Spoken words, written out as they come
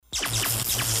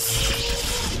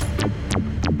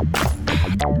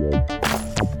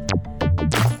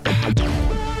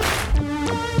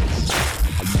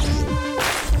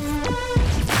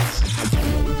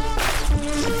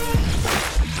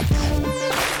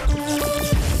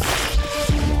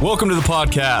Welcome to the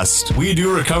podcast. We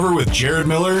do recover with Jared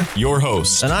Miller, your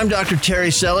host. And I'm Dr.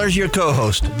 Terry Sellers, your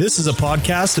co-host. This is a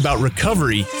podcast about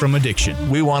recovery from addiction.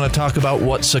 We want to talk about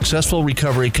what successful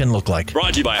recovery can look like.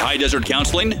 Brought to you by High Desert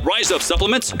Counseling, Rise Up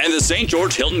Supplements, and the St.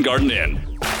 George Hilton Garden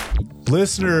Inn.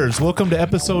 Listeners, welcome to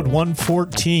episode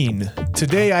 114.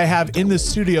 Today I have in the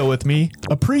studio with me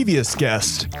a previous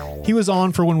guest. He was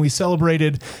on for when we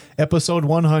celebrated episode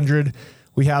 100.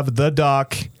 We have the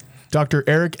doc, Dr.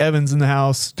 Eric Evans in the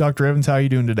house. Dr. Evans, how are you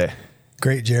doing today?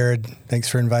 Great, Jared. Thanks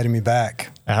for inviting me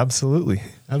back. Absolutely.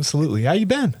 Absolutely. How you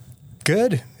been?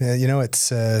 Good.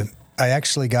 I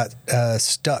actually got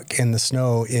stuck in the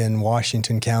snow in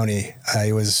Washington County.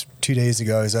 I was 2 days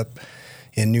ago. I was up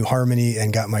in New Harmony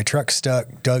and got my truck stuck,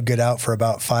 dug it out for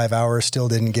about 5 hours, still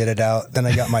didn't get it out. Then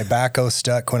I got my backhoe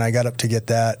stuck when I got up to get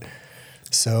that.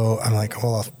 So I'm like,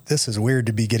 well, this is weird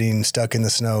to be getting stuck in the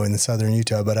snow in southern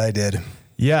Utah, but I did.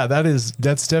 Yeah,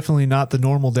 that's definitely not the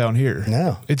normal down here.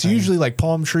 No. It's usually like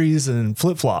palm trees and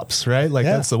flip-flops, right? Like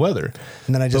that's the weather.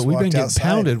 And then I just But we've been getting outside.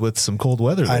 pounded with some cold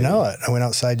weather lately. I know it. I went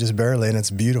outside just barely and it's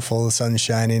beautiful. The sun's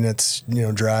shining. It's,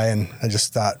 dry. And I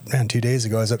just thought, man, 2 days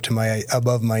ago I was up to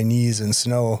above my knees in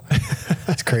snow.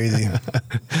 It's crazy.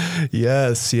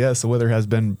 Yes. The weather has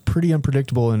been pretty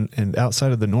unpredictable and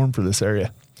outside of the norm for this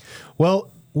area. Well,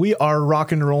 we are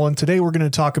rocking and rolling. Today we're going to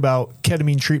talk about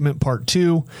ketamine treatment part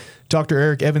 2. Dr.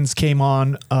 Eric Evans came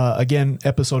on, again,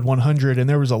 episode 100, and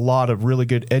there was a lot of really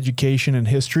good education and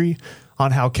history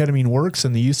on how ketamine works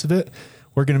and the use of it.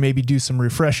 We're going to maybe do some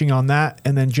refreshing on that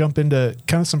and then jump into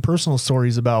kind of some personal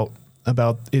stories about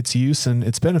its use and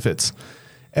its benefits.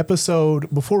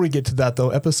 Before we get to that,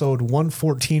 though, episode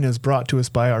 114 is brought to us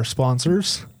by our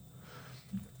sponsors.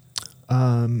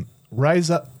 High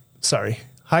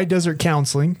Desert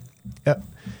Counseling.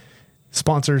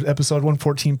 Sponsors episode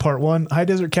 114, part 1. High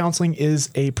Desert Counseling is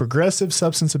a progressive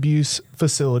substance abuse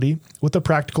facility with a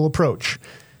practical approach.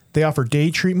 They offer day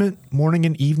treatment, morning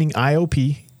and evening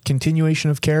IOP,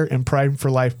 continuation of care, and Pride for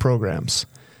Life programs.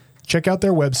 Check out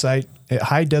their website at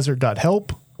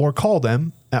highdesert.help or call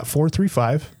them at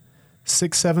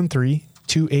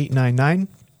 435-673-2899.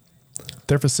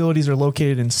 Their facilities are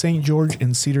located in St. George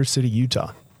and Cedar City,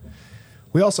 Utah.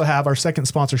 We also have our second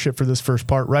sponsorship for this first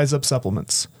part, Rise Up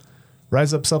Supplements.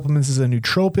 Rise Up Supplements is a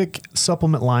nootropic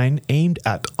supplement line aimed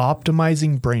at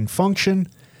optimizing brain function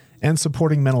and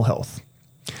supporting mental health.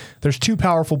 There's 2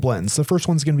 powerful blends. The first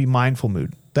one's going to be Mindful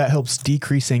Mood. That helps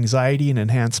decrease anxiety and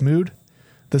enhance mood.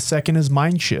 The second is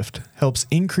Mind Shift, helps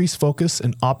increase focus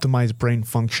and optimize brain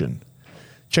function.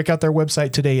 Check out their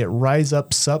website today at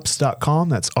riseupsups.com.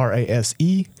 That's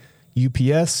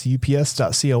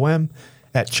RISEUPS.com.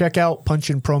 At checkout, punch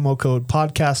in promo code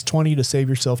podcast20 to save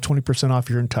yourself 20% off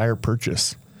your entire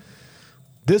purchase.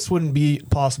 This wouldn't be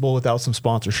possible without some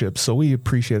sponsorships, so we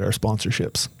appreciate our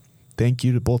sponsorships. Thank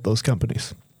you to both those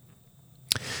companies.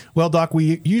 Well, Doc,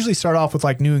 we usually start off with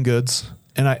like new and goods,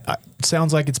 and it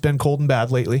sounds like it's been cold and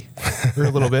bad lately, for a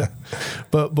little bit.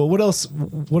 But what else?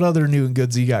 What other new and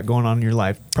goods you got going on in your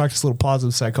life? Practice a little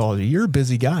positive psychology. You're a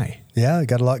busy guy. Yeah, I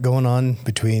got a lot going on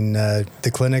between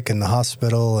the clinic and the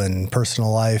hospital and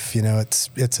personal life.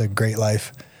 It's a great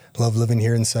life. Love living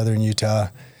here in southern Utah.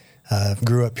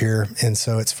 Grew up here, and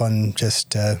so it's fun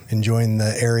just enjoying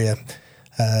the area.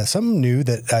 Something new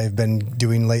that I've been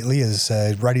doing lately is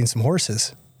riding some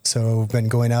horses. So I've been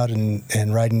going out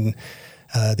and riding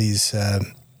these, what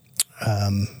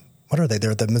are they?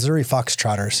 They're the Missouri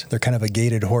Foxtrotters. They're kind of a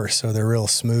gaited horse, so they're real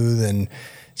smooth, and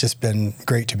just been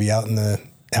great to be out in the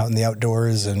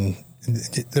outdoors. And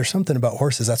there's something about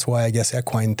horses. That's why I guess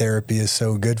equine therapy is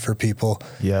so good for people.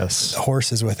 Yes.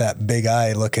 Horses with that big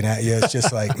eye looking at you. It's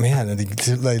just like, man,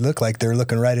 they look like they're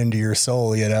looking right into your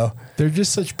soul, They're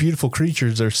just such beautiful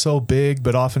creatures. They're so big,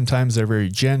 but oftentimes they're very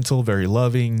gentle, very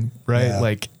loving, right?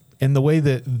 Yeah. And the way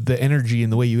that the energy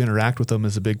and the way you interact with them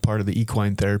is a big part of the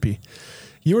equine therapy.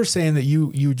 You were saying that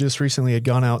you just recently had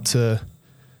gone out to,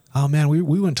 oh man, we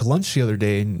went to lunch the other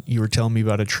day and you were telling me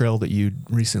about a trail that you'd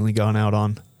recently gone out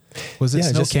on. Was it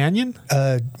Snow Canyon?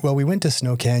 Well, we went to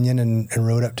Snow Canyon and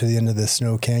rode up to the end of the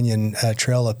Snow Canyon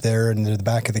trail up there and the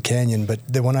back of the canyon. But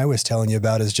the one I was telling you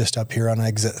about is just up here on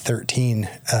exit 13.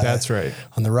 That's right.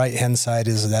 On the right-hand side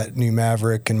is that new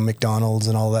Maverick and McDonald's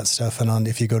and all that stuff. And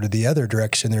if you go to the other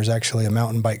direction, there's actually a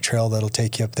mountain bike trail that'll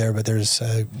take you up there. But there's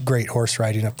great horse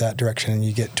riding up that direction, and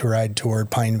you get to ride toward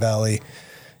Pine Valley.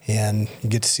 And you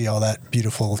get to see all that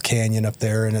beautiful canyon up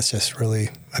there, and it's just really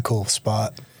a cool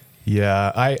spot.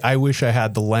 Yeah, I wish I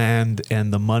had the land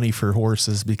and the money for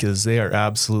horses because they are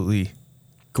absolutely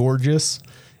gorgeous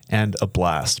and a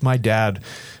blast. My dad,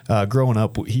 growing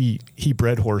up, he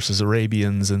bred horses,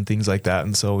 Arabians and things like that.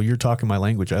 And so you're talking my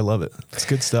language. I love it. It's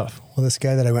good stuff. Well, this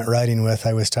guy that I went riding with,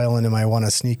 I was telling him I want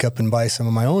to sneak up and buy some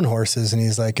of my own horses. And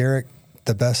he's like, Eric,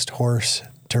 the best horse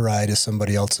to ride is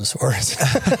somebody else's horse.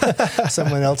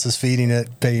 Someone else is feeding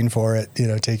it, paying for it,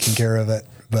 taking care of it.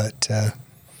 But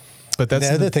that's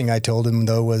the other thing I told him,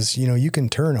 though, was, you can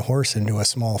turn a horse into a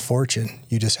small fortune.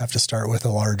 You just have to start with a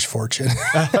large fortune.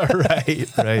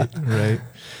 Right.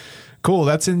 Cool.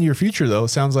 That's in your future, though.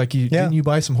 Sounds like didn't you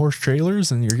buy some horse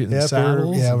trailers and you're getting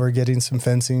saddles? We're getting some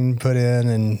fencing put in,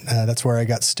 and that's where I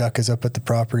got stuck, is up at the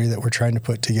property that we're trying to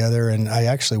put together. And I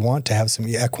actually want to have some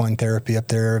equine therapy up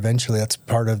there eventually. That's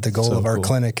part of the goal of our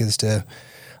clinic, is to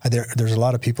there's a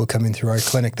lot of people coming through our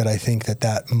clinic that I think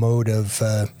that mode of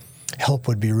help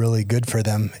would be really good for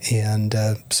them. And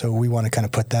so we want to kind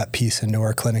of put that piece into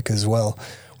our clinic as well.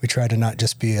 We try to not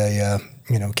just be a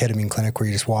ketamine clinic where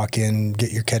you just walk in,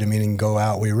 get your ketamine and go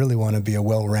out. We really want to be a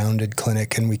well-rounded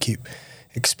clinic, and we keep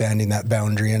expanding that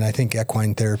boundary. And I think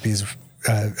equine therapy is,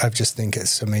 I just think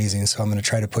it's amazing. So I'm going to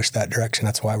try to push that direction.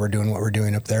 That's why we're doing what we're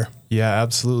doing up there. Yeah,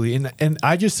 absolutely. And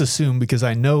I just assume, because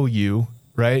I know you,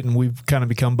 right, and we've kind of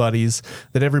become buddies,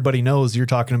 that everybody knows you're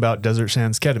talking about Desert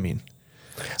Sands ketamine.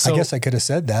 So, I guess I could have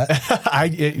said that.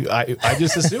 I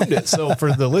just assumed it. So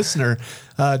for the listener,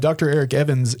 Dr. Eric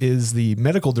Evans is the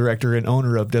medical director and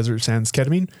owner of Desert Sands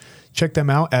Ketamine. Check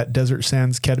them out at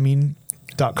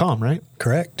desertsandsketamine.com, right?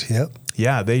 Correct. Yep.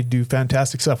 Yeah, they do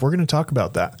fantastic stuff. We're going to talk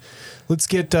about that. Let's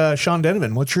get Sean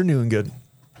Denovan. What's your new and good?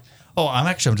 Oh,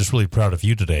 I'm just really proud of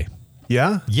you today.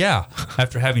 Yeah? Yeah.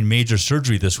 After having major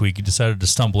surgery this week, you decided to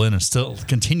stumble in and still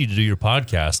continue to do your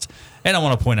podcast. And I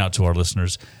want to point out to our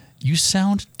listeners, you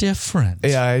sound different.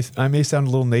 Yeah, I may sound a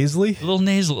little nasally. A little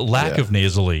nasal, lack of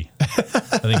nasally, I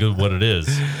think is what it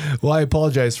is. Well, I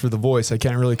apologize for the voice. I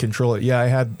can't really control it. Yeah, I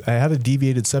had a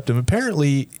deviated septum.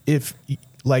 Apparently, I'm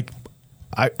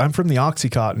from the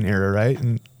Oxycontin era, right?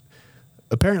 And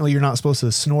apparently you're not supposed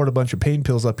to snort a bunch of pain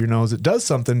pills up your nose. It does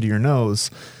something to your nose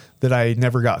that I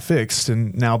never got fixed.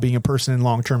 And now, being a person in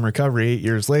long-term recovery 8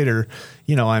 years later,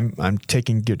 I'm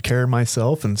taking good care of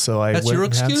myself. And so I went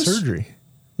and had surgery.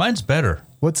 Mine's better.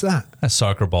 What's that? A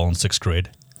soccer ball in 6th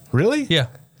grade. Really? Yeah.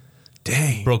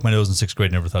 Dang. Broke my nose in 6th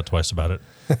grade. Never thought twice about it.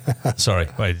 Sorry.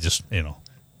 I just,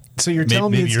 So you're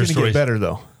telling me it's going to get better,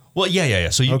 though? Well, yeah.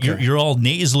 So you're all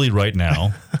nasally right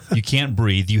now. You can't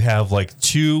breathe. You have like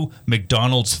 2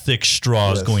 McDonald's thick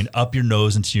straws going up your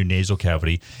nose into your nasal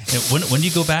cavity. And when do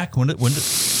you go back?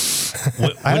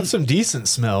 I have some decent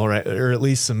smell, right? Or at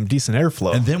least some decent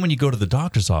airflow. And then when you go to the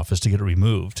doctor's office to get it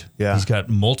removed, he's got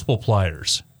multiple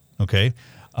pliers. Okay.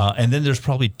 And then there's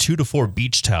probably 2 to 4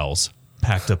 beach towels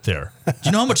packed up there. Do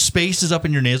you know how much space is up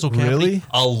in your nasal cavity? Really?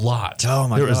 A lot. Oh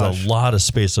my gosh. There is a lot of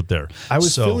space up there. I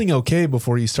was feeling okay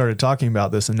before you started talking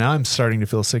about this, and now I'm starting to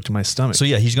feel sick to my stomach. So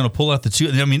yeah, he's going to pull out the 2.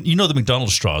 I mean, the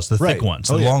McDonald's straws, the thick ones,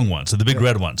 the long ones, the big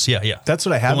red ones. Yeah. That's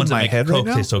what I have in my head right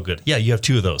now? Taste so good. Yeah, you have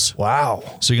 2 of those. Wow.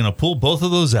 So you're going to pull both of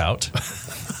those out,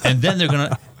 and then they're going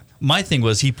to. My thing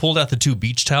was, he pulled out the 2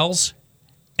 beach towels,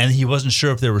 and he wasn't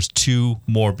sure if there was 2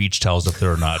 more beach towels up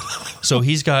there or not. So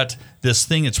he's got this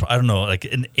thing. It's, I don't know, like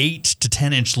an 8 to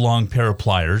 10 inch long pair of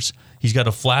pliers. He's got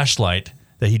a flashlight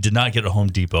that he did not get at Home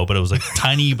Depot, but it was like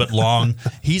tiny but long.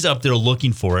 He's up there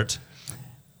looking for it.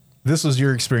 This was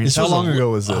your experience. How long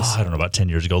ago was this? I don't know, about 10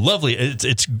 years ago. Lovely.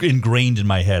 It's ingrained in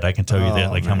my head. I can tell you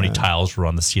that, like, how many tiles were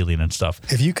on the ceiling and stuff.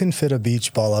 If you can fit a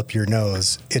beach ball up your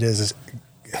nose, it is.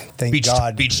 Thank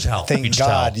God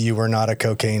you were not a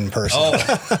cocaine person.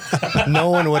 Oh. No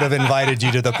one would have invited you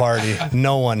to the party.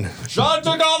 No one. Sean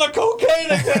took all the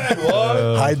cocaine again.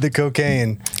 What? Hide the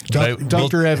cocaine.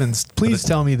 Dr. Evans, please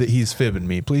tell me that he's fibbing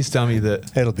me. Please tell me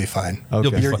that. It'll be fine.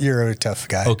 Okay. You're a tough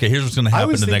guy. Okay, here's what's going to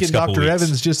happen in the next couple Dr. weeks.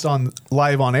 Evans just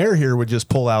live on air here would just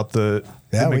pull out the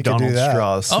McDonald's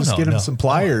straws. Just get him some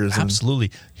pliers.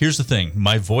 Absolutely. Here's the thing.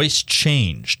 My voice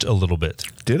changed a little bit.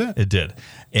 Did it? It did.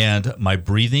 And my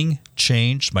breathing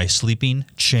changed. My sleeping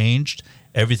changed.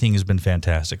 Everything has been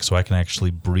fantastic. So I can actually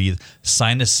breathe.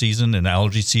 Sinus season and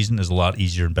allergy season is a lot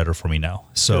easier and better for me now.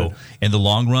 So in the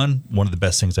long run, one of the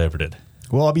best things I ever did.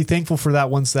 Well, I'll be thankful for that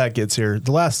once that gets here.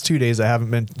 The last 2 days I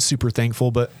haven't been super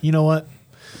thankful, but you know what?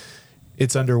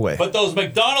 It's underway. But those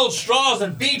McDonald's straws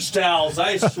and beach towels,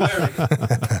 I swear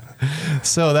to you.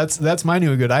 So that's my new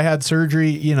and good. I had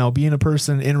surgery. Being a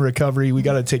person in recovery, we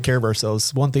got to take care of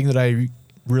ourselves. One thing that I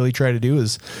really try to do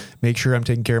is make sure I'm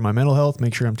taking care of my mental health,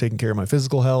 make sure I'm taking care of my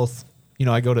physical health,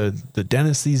 I go to the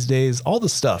dentist these days. All the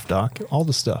stuff, Doc. All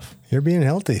the stuff. You're being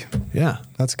healthy. Yeah.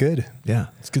 That's good. Yeah.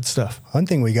 It's good stuff. One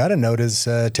thing we got to note is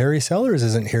Terry Sellers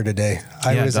isn't here today.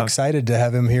 I was Doc. excited to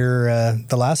have him here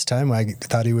the last time. I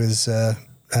thought he was a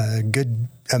good,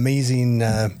 amazing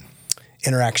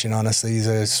interaction, honestly. He's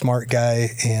a smart guy,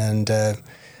 and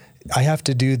I have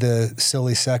to do the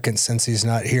silly second since he's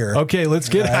not here. Okay, let's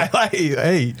get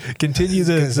hey, continue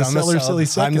the Sellers silly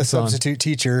seconds. I'm the substitute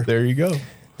teacher. There you go.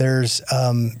 There's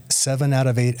 7 out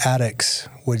of 8 addicts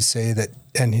would say that,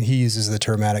 and he uses the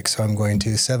term addict, so I'm going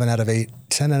to 7 out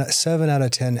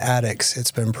of 10 addicts,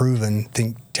 it's been proven,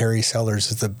 think Terry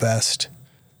Sellers is the best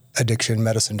addiction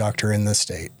medicine doctor in the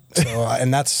state. So,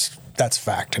 and that's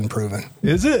fact and proven.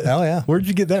 Is it? Oh yeah. Where'd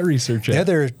you get that research at?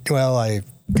 I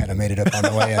kind of made it up on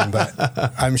the way in, but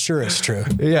I'm sure it's true.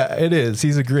 Yeah, it is. He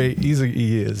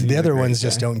is. The other ones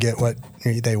just don't get what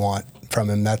they want from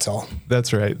him. That's all.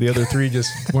 That's right. The other 3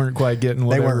 just weren't quite getting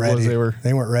They whatever weren't ready.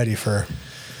 They weren't ready for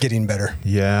getting better.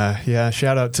 Yeah.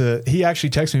 Shout out to, he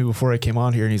actually texted me before I came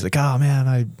on here, and he's like, "Oh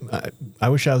man, I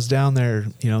wish I was down there.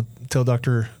 Tell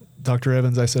Dr.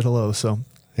 Evans I said hello." So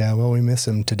Yeah, well, we miss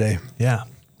him today. yeah.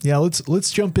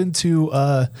 Let's jump into.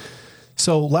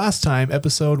 So last time,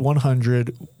 episode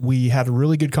 100, we had a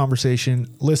really good conversation.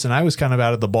 Listen, I was kind of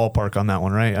out of the ballpark on that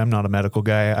one, right? I'm not a medical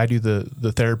guy. I do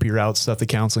the therapy route stuff, the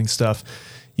counseling stuff.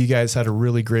 You guys had a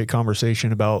really great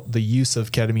conversation about the use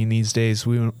of ketamine these days.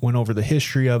 We went over the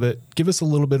history of it. Give us a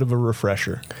little bit of a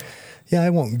refresher. Yeah, I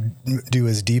won't do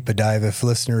as deep a dive. If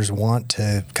listeners want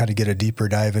to kind of get a deeper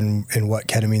dive in what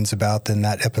ketamine's about, then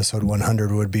that episode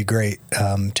 100 would be great.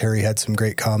 Terry had some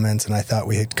great comments, and I thought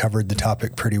we had covered the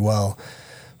topic pretty well.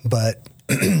 But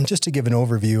just to give an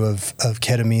overview of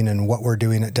ketamine and what we're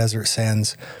doing at Desert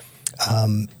Sands,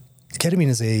 ketamine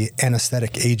is a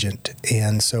anesthetic agent,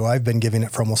 and so I've been giving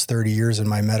it for almost 30 years in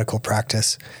my medical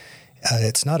practice.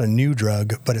 It's not a new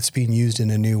drug, but it's being used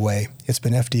in a new way. It's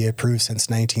been FDA approved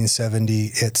since 1970.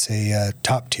 It's a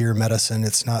top-tier medicine.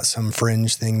 It's not some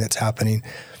fringe thing that's happening.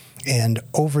 And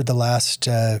over the last,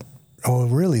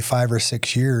 really 5 or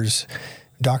 6 years,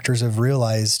 doctors have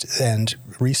realized and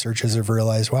researchers have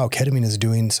realized, wow, ketamine is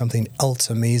doing something else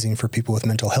amazing for people with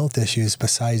mental health issues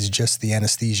besides just the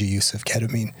anesthesia use of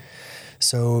ketamine.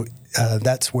 So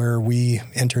that's where we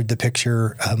entered the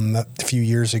picture a few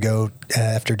years ago.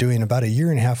 After doing about 1.5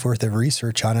 years worth of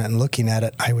research on it and looking at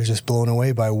it, I was just blown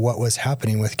away by what was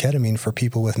happening with ketamine for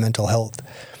people with mental health.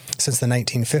 Since the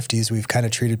 1950s, we've kind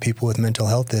of treated people with mental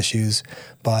health issues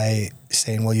by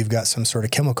saying, well, you've got some sort of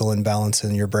chemical imbalance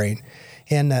in your brain.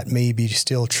 And that may be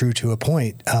still true to a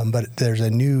point, but there's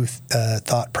a new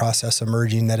thought process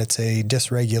emerging that it's a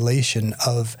dysregulation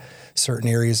of certain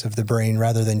areas of the brain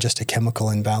rather than just a chemical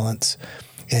imbalance.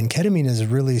 And ketamine is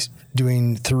really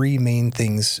doing 3 main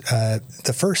things.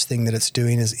 The first thing that it's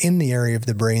doing is in the area of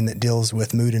the brain that deals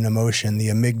with mood and emotion, the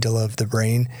amygdala of the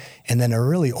brain, and then a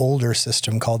really older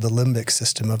system called the limbic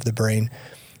system of the brain.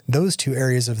 Those 2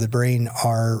 areas of the brain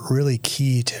are really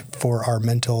key for our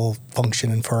mental function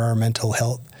and for our mental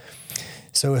health.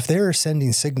 So if they're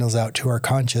sending signals out to our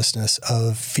consciousness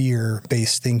of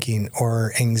fear-based thinking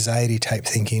or anxiety-type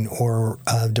thinking or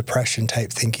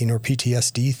depression-type thinking or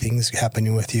PTSD things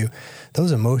happening with you,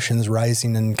 those emotions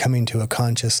rising and coming to a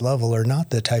conscious level are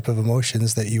not the type of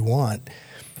emotions that you want.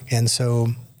 And so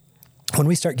when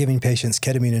we start giving patients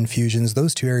ketamine infusions,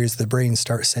 those 2 areas of the brain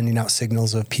start sending out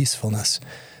signals of peacefulness,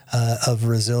 of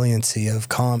resiliency, of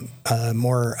calm,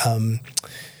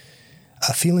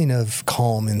 a feeling of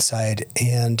calm inside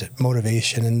and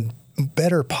motivation and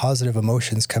better positive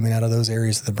emotions coming out of those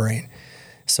areas of the brain.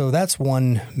 So that's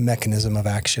one mechanism of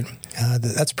action.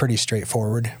 That's pretty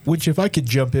straightforward. Which, if I could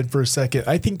jump in for a second,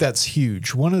 I think that's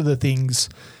huge. One of the things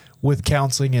with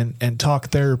counseling and talk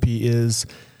therapy is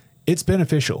it's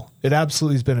beneficial. It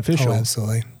absolutely is beneficial. Oh,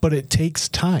 absolutely. But it takes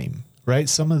time, right?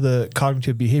 Some of the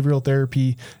cognitive behavioral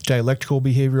therapy, dialectical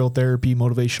behavioral therapy,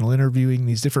 motivational interviewing,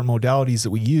 these different modalities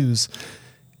that we use,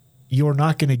 you're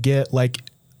not going to get like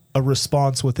a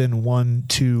response within 1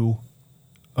 to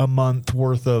a month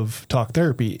worth of talk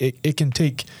therapy. It can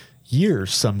take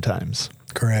years sometimes.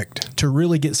 Correct. To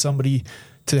really get somebody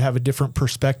to have a different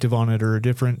perspective on it or a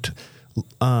different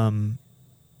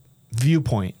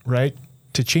viewpoint, right?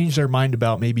 To change their mind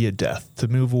about maybe a death, to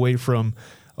move away from,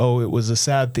 oh, it was a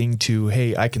sad thing to,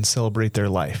 hey, I can celebrate their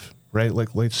life, right?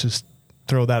 Like, let's just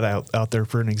throw that out there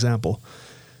for an example.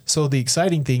 So the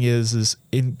exciting thing is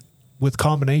with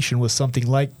combination with something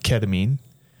like ketamine,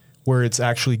 where it's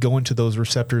actually going to those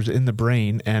receptors in the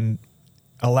brain and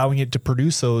allowing it to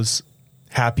produce those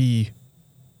happy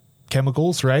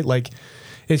chemicals, right? Like,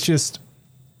 it's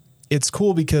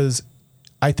cool because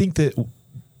I think that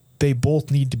they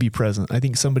both need to be present. I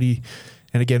think somebody,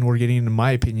 and again, we're getting into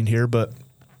my opinion here, but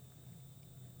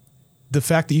the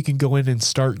fact that you can go in and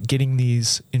start getting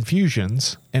these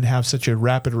infusions and have such a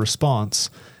rapid response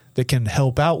that can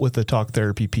help out with the talk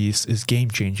therapy piece is game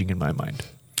changing in my mind.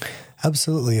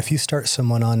 Absolutely. If you start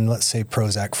someone on, let's say,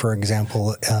 Prozac, for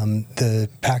example, the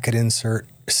packet insert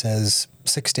says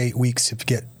 6 to 8 weeks to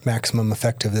get maximum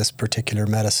effect of this particular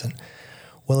medicine.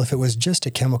 Well, if it was just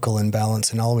a chemical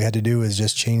imbalance and all we had to do is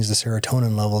just change the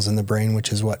serotonin levels in the brain,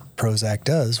 which is what Prozac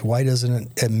does, why doesn't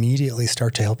it immediately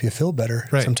start to help you feel better?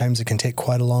 Right. Sometimes it can take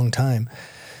quite a long time.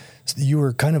 So you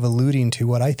were kind of alluding to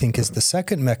what I think is the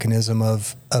second mechanism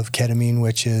of ketamine,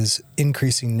 which is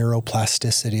increasing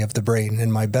neuroplasticity of the brain.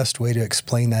 And my best way to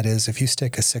explain that is if you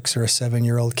stick a 6 or a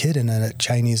 7-year-old kid in a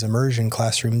Chinese immersion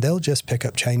classroom, they'll just pick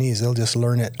up Chinese. They'll just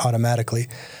learn it automatically.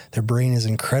 Their brain is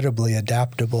incredibly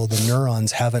adaptable. The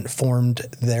neurons haven't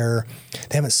they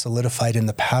haven't solidified in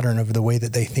the pattern of the way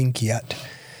that they think yet.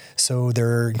 So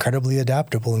they're incredibly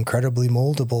adaptable, incredibly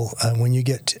moldable. When you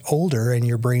get older and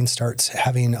your brain starts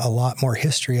having a lot more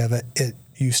history of it,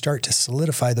 you start to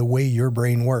solidify the way your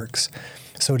brain works.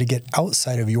 So to get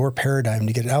outside of your paradigm,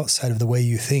 to get outside of the way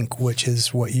you think, which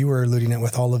is what you were alluding at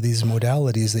with all of these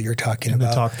modalities that you're talking about.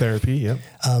 The talk therapy, yep.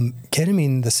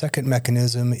 Ketamine, the second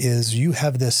mechanism is you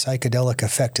have this psychedelic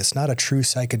effect. It's not a true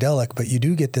psychedelic, but you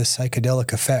do get this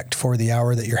psychedelic effect for the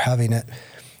hour that you're having it.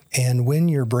 And when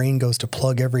your brain goes to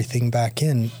plug everything back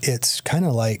in, it's kind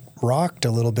of like rocked a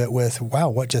little bit with, wow,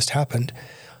 what just happened?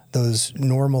 Those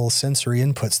normal sensory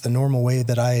inputs, the normal way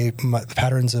that the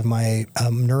patterns of my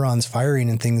neurons firing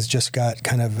and things just got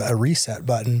kind of a reset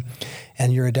button.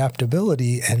 And your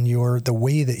adaptability and the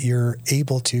way that you're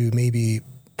able to maybe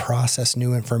process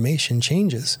new information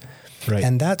changes. Right.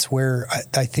 And that's where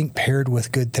I think paired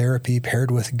with good therapy,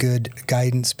 paired with good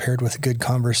guidance, paired with good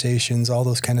conversations, all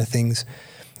those kind of things,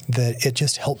 that it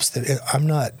just helps. I'm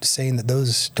not saying that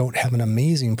those don't have an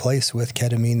amazing place with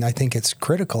ketamine. I think it's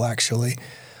critical, actually.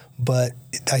 But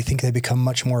I think they become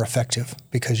much more effective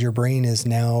because your brain is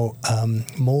now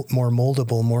more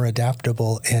moldable, more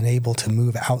adaptable, and able to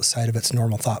move outside of its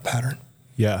normal thought pattern.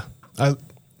 Yeah.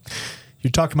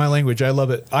 You're talking my language. I love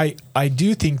it. I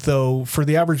do think, though, for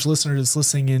the average listener that's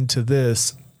listening into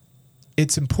this,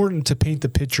 it's important to paint the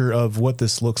picture of what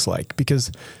this looks like,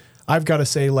 because I've got to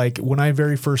say, like, when I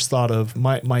very first thought of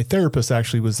my therapist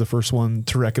actually was the first one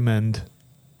to recommend,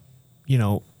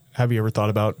 have you ever thought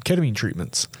about ketamine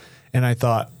treatments? And I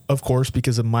thought, of course,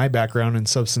 because of my background in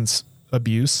substance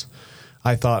abuse,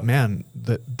 I thought, man,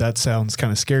 that sounds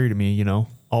kind of scary to me.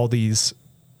 All these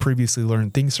previously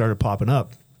learned things started popping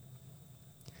up.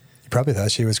 You probably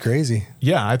thought she was crazy.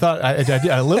 Yeah, I thought I did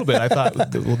a little bit. I thought,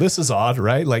 well, this is odd,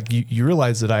 right? Like you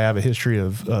realize that I have a history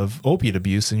of opiate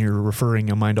abuse and you're referring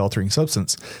a mind altering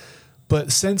substance.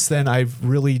 But since then, I've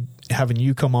really having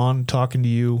you come on, talking to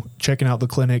you, checking out the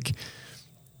clinic.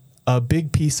 A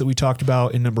big piece that we talked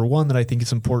about in number 1 that I think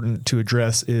is important to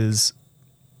address is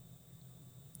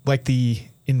like the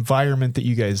environment that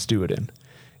you guys do it in.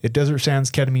 At Desert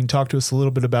Sands Ketamine, talk to us a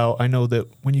little bit about, I know that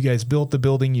when you guys built the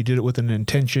building, you did it with an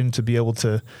intention to be able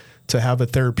to have a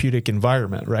therapeutic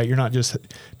environment, right? You're not just,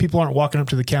 people aren't walking up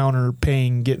to the counter,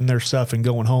 paying, getting their stuff and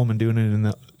going home and doing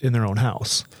it in their own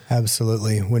house.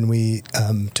 Absolutely. When we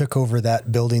took over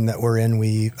that building that we're in,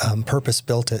 we purpose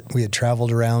built it. We had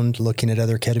traveled around looking at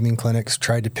other ketamine clinics,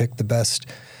 tried to pick the best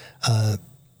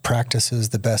practices,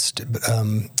 the best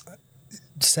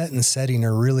set and setting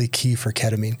are really key for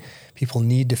ketamine. People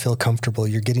need to feel comfortable.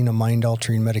 You're getting a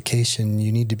mind-altering medication.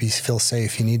 You need to feel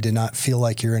safe. You need to not feel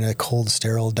like you're in a cold,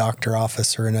 sterile doctor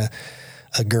office or in a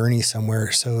gurney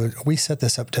somewhere. So we set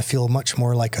this up to feel much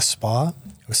more like a spa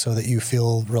so that you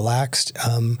feel relaxed.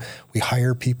 We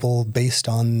hire people based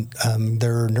on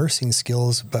their nursing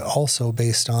skills, but also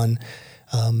based on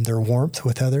their warmth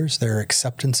with others, their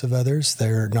acceptance of others,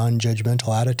 their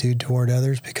non-judgmental attitude toward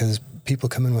others, because people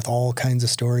come in with all kinds of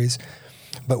stories.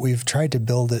 But we've tried to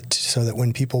build it so that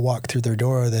when people walk through their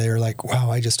door, they're like,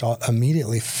 wow, I just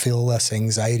immediately feel less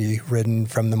anxiety ridden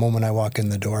from the moment I walk in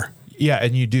the door. Yeah,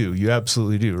 and you do. You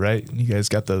absolutely do, right? You guys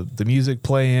got the music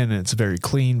playing, and it's very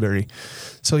clean,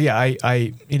 So, yeah,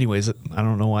 anyways, I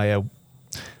don't know why I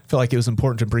felt like it was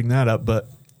important to bring that up, but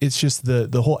it's just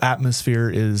the whole atmosphere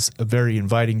is a very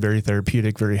inviting, very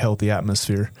therapeutic, very healthy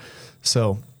atmosphere.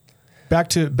 So back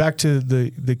to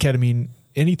the ketamine.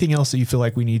 Anything else that you feel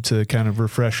like we need to kind of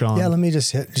refresh on? Yeah, let me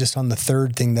just hit just on the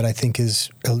third thing that I think is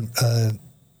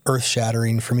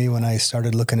earth-shattering for me when I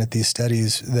started looking at these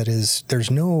studies. That is, there's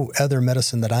no other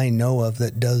medicine that I know of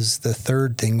that does the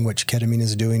third thing, which ketamine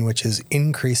is doing, which is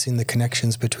increasing the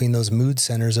connections between those mood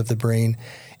centers of the brain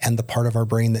and the part of our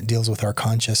brain that deals with our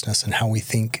consciousness and how we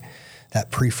think, that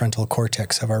prefrontal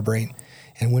cortex of our brain.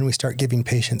 And when we start giving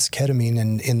patients ketamine,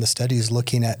 and in the studies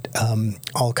looking at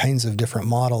all kinds of different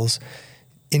models,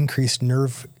 increased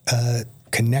nerve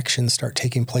connections start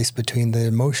taking place between the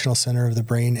emotional center of the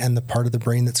brain and the part of the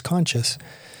brain that's conscious.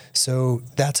 So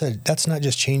that's not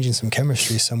just changing some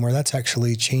chemistry somewhere, that's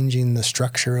actually changing the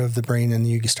structure of the brain, and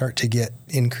you start to get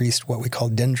increased what we call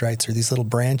dendrites, or these little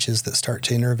branches that start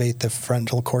to innervate the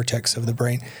frontal cortex of the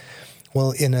brain.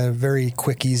 Well, in a very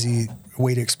quick, easy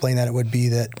way to explain that, it would be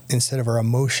that instead of our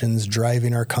emotions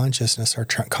driving our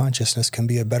consciousness can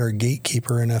be a better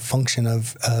gatekeeper and a function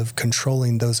of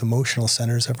controlling those emotional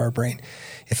centers of our brain.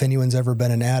 If anyone's ever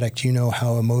been an addict, you know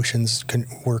how emotions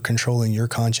were controlling your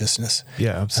consciousness.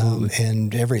 Yeah, absolutely.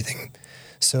 And everything.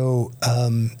 So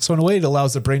in a way, it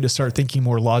allows the brain to start thinking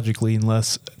more logically and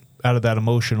less out of that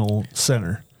emotional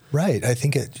center. Right. I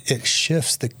think it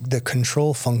shifts the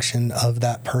control function of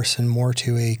that person more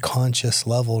to a conscious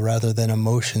level rather than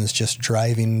emotions just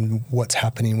driving what's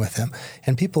happening with them.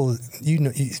 And people,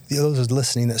 those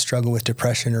listening that struggle with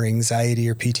depression or anxiety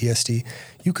or PTSD,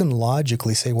 you can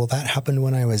logically say, well, that happened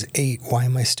when I was 8. Why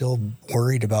am I still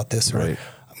worried about this? Right. Or,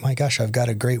 my gosh, I've got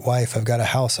a great wife. I've got a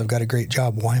house. I've got a great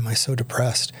job. Why am I so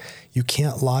depressed? You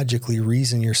can't logically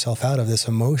reason yourself out of this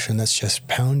emotion that's just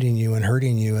pounding you and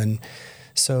hurting you. And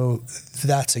so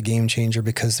that's a game changer,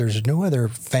 because there's no other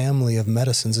family of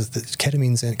medicines.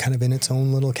 Ketamine's kind of in its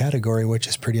own little category, which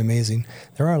is pretty amazing.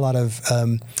 There are a lot of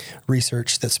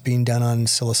research that's being done on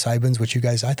psilocybins, which you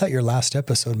guys, I thought your last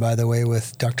episode, by the way,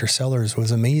 with Dr. Sellers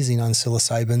was amazing on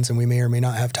psilocybins, and we may or may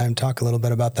not have time to talk a little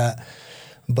bit about that.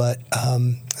 But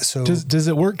so does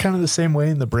it work kind of the same way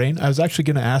in the brain? I was actually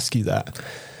going to ask you that,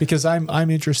 because I'm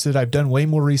interested. I've done way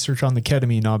more research on the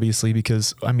ketamine, obviously,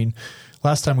 because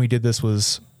last time we did this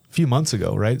was a few months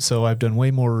ago, right? So I've done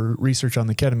way more research on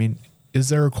the ketamine. Is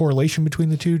there a correlation between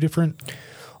the two different?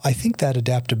 I think that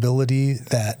adaptability,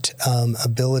 that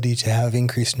ability to have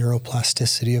increased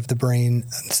neuroplasticity of the brain,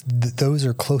 those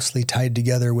are closely tied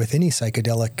together with any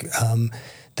psychedelic.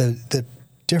 The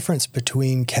difference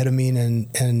between ketamine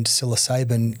and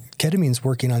psilocybin, ketamine's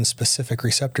working on specific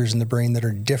receptors in the brain that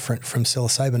are different from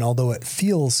psilocybin, although it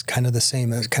feels kind of the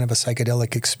same, as kind of a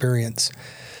psychedelic experience.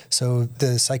 So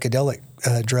the psychedelic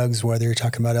drugs, whether you're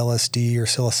talking about LSD or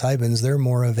psilocybins, they're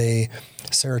more of a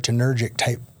serotonergic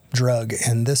type drug,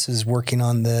 and this is working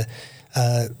on the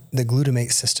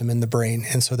glutamate system in the brain,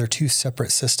 and so they're two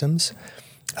separate systems.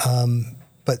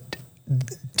 But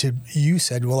you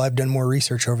said, well, I've done more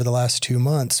research over the last 2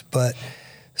 months, but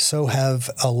so have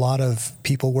a lot of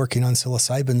people working on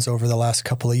psilocybins over the last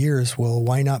couple of years. Well,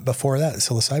 why not before that?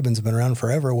 Psilocybins have been around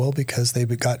forever. Well, because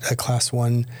they've got a class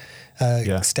 1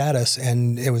 status,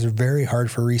 and it was very hard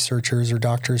for researchers or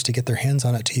doctors to get their hands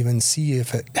on it to even see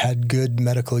if it had good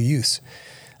medical use.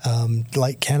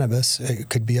 Like cannabis, it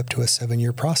could be up to a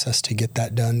 7-year process to get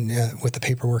that done with the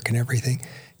paperwork and everything.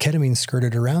 Ketamine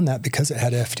skirted around that because it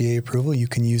had FDA approval. You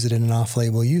can use it in an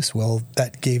off-label use. Well,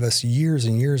 that gave us years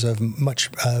and years of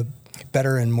much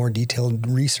better and more detailed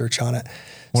research on it.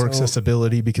 More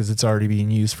accessibility, because it's already being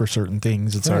used for certain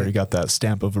things. It's already got that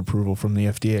stamp of approval from the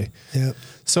FDA. Yep.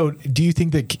 So do you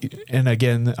think that, and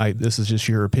again, this is just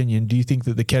your opinion, do you think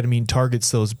that the ketamine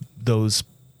targets those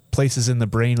places in the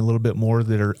brain a little bit more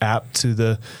that are apt to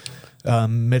the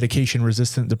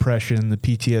medication-resistant depression, the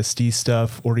PTSD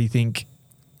stuff, or do you think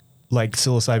like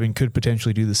psilocybin could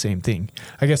potentially do the same thing?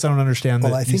 I guess I don't understand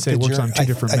that you say it works on two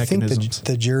different mechanisms. I think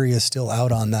the jury is still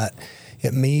out on that.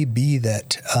 It may be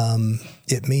that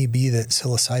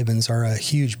psilocybins are a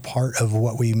huge part of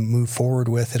what we move forward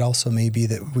with. It also may be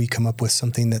that we come up with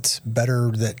something that's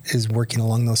better, that is working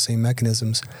along those same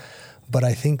mechanisms. But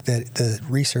I think that the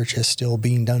research is still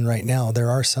being done right now.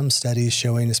 There are some studies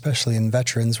showing, especially in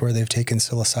veterans, where they've taken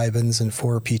psilocybins and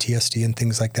for PTSD and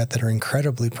things like that are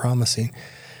incredibly promising.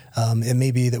 It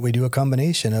may be that we do a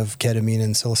combination of ketamine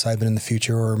and psilocybin in the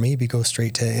future, or maybe go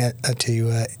straight to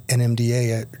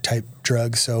NMDA type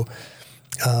drugs. So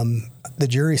the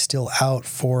jury's still out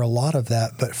for a lot of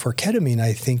that. But for ketamine,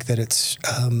 I think that it's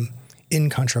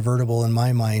incontrovertible in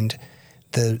my mind.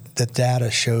 The data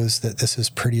shows that this is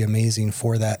pretty amazing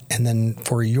for that. And then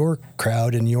for your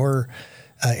crowd and your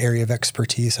area of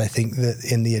expertise, I think that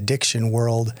in the addiction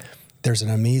world, there's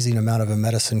an amazing amount of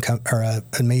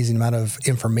amazing amount of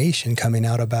information coming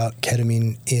out about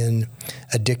ketamine in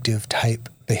addictive type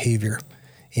behavior.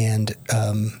 And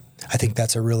I think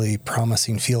that's a really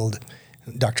promising field.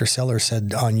 Dr. Sellers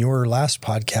said on your last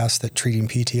podcast that treating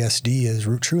PTSD is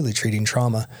truly treating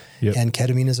trauma. Yep. And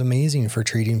ketamine is amazing for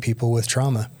treating people with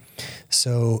trauma.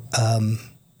 So,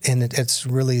 and it's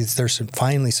really, there's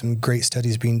finally some great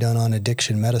studies being done on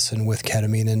addiction medicine with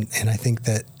ketamine. And I think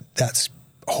that that's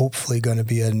hopefully going to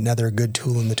be another good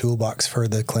tool in the toolbox for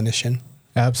the clinician.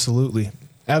 Absolutely.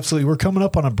 Absolutely. We're coming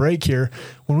up on a break here.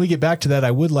 When we get back to that,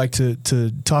 I would like to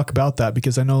talk about that,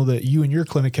 because I know that you and your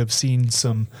clinic have seen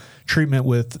some treatment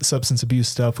with substance abuse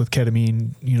stuff with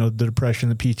ketamine, the depression,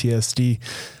 the PTSD.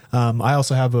 I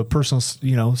also have a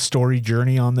personal, story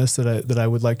journey on this that I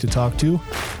would like to talk to.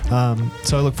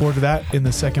 So I look forward to that in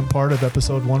the second part of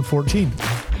episode 114.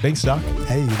 Thanks, Doc.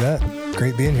 Hey, you bet.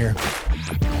 Great being here.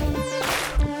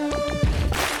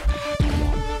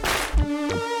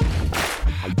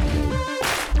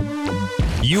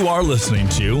 You are listening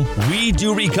to We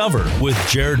Do Recover with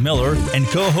Jared Miller and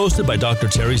co-hosted by Dr.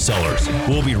 Terry Sellers.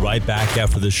 We'll be right back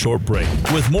after this short break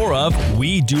with more of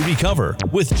We Do Recover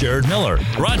with Jared Miller.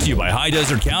 Brought to you by High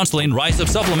Desert Counseling, Rise Up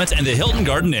Supplements, and the Hilton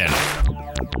Garden Inn.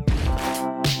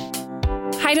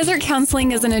 High Desert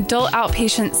Counseling is an adult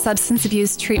outpatient substance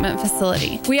abuse treatment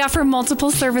facility. We offer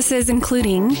multiple services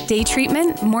including day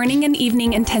treatment, morning and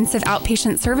evening intensive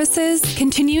outpatient services,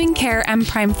 continuing care, and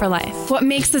Prime for Life. What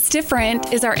makes us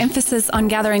different is our emphasis on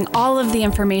gathering all of the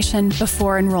information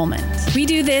before enrollment. We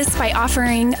do this by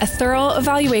offering a thorough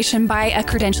evaluation by a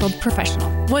credentialed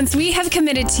professional. Once we have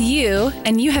committed to you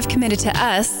and you have committed to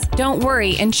us, don't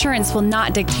worry, insurance will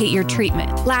not dictate your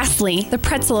treatment. Lastly, the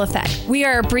pretzel effect. We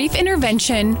are a brief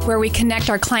intervention where we connect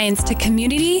our clients to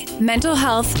community, mental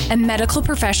health, and medical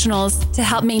professionals to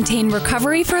help maintain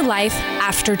recovery for life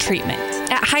after treatment.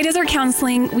 At High Desert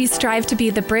Counseling, we strive to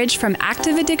be the bridge from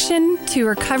active addiction to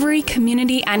recovery,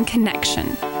 community, and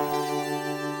connection.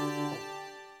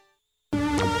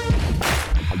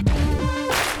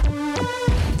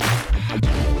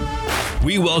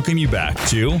 We welcome you back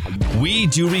to We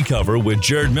Do Recover with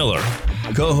Jared Miller,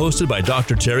 co-hosted by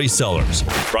Dr. Terry Sellers.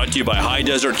 Brought to you by High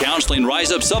Desert Counseling,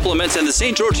 Rise Up Supplements, and the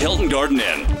St. George Hilton Garden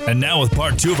Inn. And now with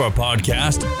part 2 of our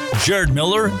podcast, Jared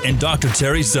Miller and Dr.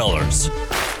 Terry Sellers.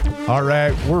 All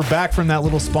right, we're back from that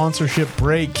little sponsorship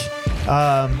break.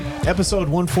 Episode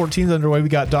 114 is underway. We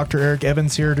got Dr. Eric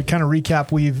Evans here to kind of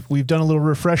recap. We've done a little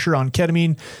refresher on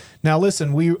ketamine. Now,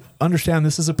 listen, we understand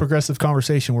this is a progressive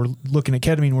conversation. We're looking at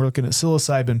ketamine. We're looking at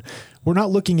psilocybin. We're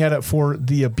not looking at it for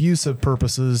the abusive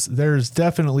purposes. There's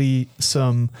definitely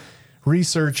some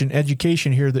research and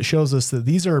education here that shows us that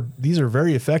these are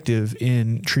very effective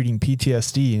in treating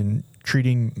PTSD and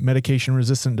treating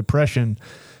medication-resistant depression.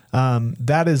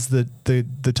 That is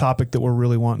the topic that we're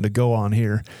really wanting to go on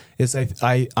here. Is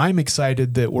I'm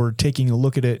excited that we're taking a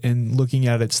look at it and looking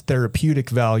at its therapeutic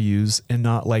values and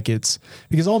not like it's,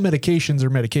 because all medications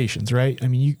are medications, right? I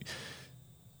mean,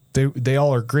 they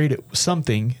all are great at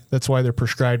something. That's why they're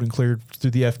prescribed and cleared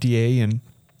through the FDA and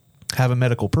have a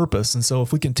medical purpose. And so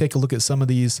if we can take a look at some of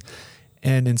these,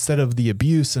 and instead of the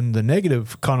abuse and the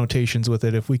negative connotations with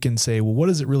it, if we can say, well, what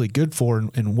is it really good for,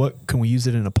 and what can we use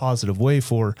it in a positive way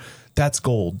for? That's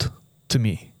gold to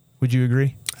me. Would you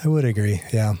agree? I would agree.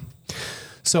 Yeah.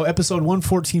 So episode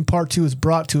 114 part 2 is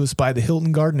brought to us by the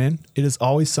Hilton Garden Inn. It is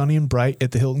always sunny and bright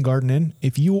at the Hilton Garden Inn.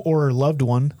 If you or a loved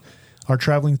one are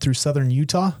traveling through southern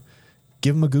Utah,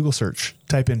 give them a Google search.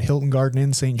 Type in Hilton Garden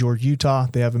Inn, St. George, Utah.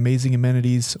 They have amazing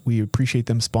amenities. We appreciate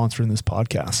them sponsoring this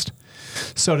podcast.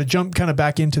 So to jump kind of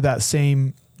back into the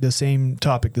same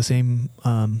topic, the same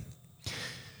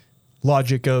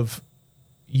logic of,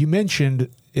 you mentioned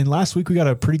in last week, we got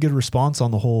a pretty good response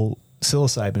on the whole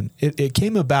psilocybin. It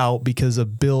came about because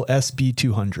of Bill SB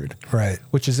 200, right,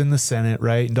 which is in the Senate,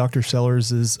 right? And Dr.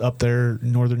 Sellers is up there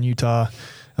in northern Utah,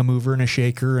 a mover and a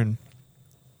shaker, and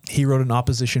he wrote an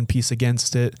opposition piece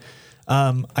against it.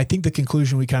 I think the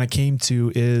conclusion we kind of came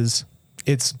to is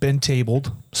it's been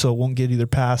tabled, so it won't get either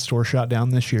passed or shot down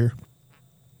this year.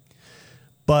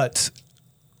 But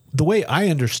the way I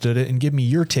understood it, and give me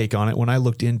your take on it, when I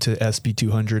looked into SB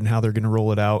 200 and how they're going to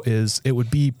roll it out, is it would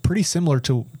be pretty similar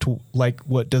to like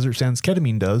what Desert Sands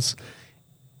Ketamine does.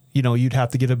 You know, you'd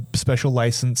have to get a special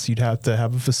license. You'd have to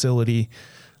have a facility.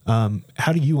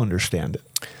 How do you understand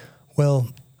it? Well,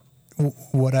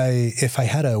 if I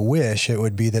had a wish, it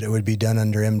would be that it would be done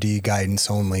under MD guidance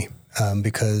only.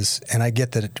 Because I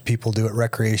get that people do it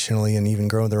recreationally and even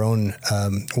grow their own,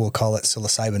 we'll call it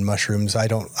psilocybin mushrooms. I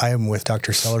am with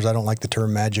Dr. Sellers. I don't like the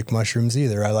term magic mushrooms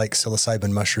either. I like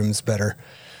psilocybin mushrooms better.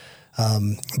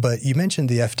 But you mentioned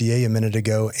the FDA a minute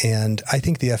ago, and I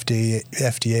think the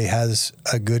FDA has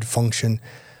a good function,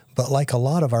 But like a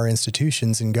lot of our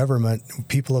institutions in government,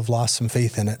 people have lost some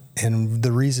faith in it. And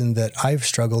the reason that I've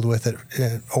struggled with it,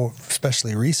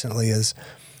 especially recently, is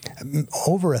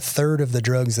over a third of the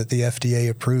drugs that the FDA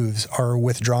approves are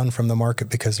withdrawn from the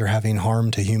market because they're having harm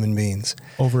to human beings.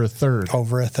 Over a third.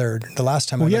 Over a third. The last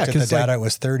time I looked at the data, it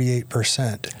was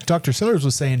 38%. Dr. Sellers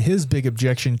was saying his big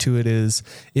objection to it is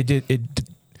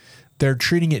they're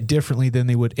treating it differently than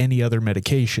they would any other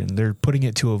medication. They're putting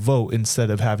it to a vote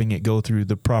instead of having it go through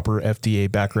the proper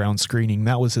FDA background screening.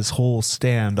 That was his whole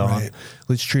stand on,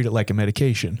 let's treat it like a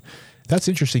medication. That's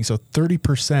interesting. So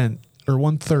 30%, or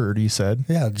 1/3, you said?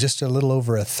 Yeah, just a little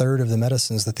over a third of the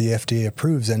medicines that the FDA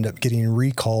approves end up getting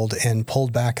recalled and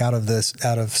pulled back out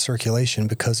of circulation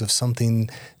because of something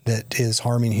that is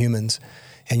harming humans.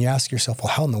 And you ask yourself,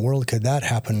 well, how in the world could that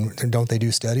happen? Don't they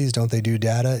do studies? Don't they do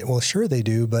data? Well, sure they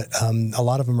do, but a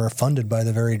lot of them are funded by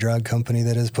the very drug company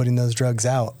that is putting those drugs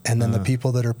out. And then the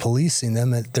people that are policing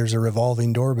them, there's a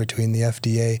revolving door between the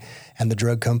FDA and the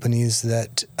drug companies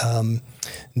that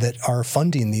are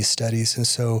funding these studies. And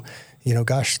so,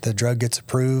 the drug gets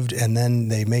approved and then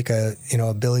they make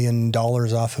 $1 billion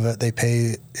off of it. They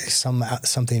pay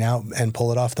something out and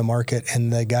pull it off the market.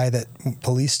 And the guy that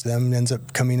policed them ends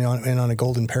up coming in on a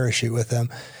golden parachute with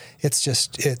them.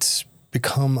 It's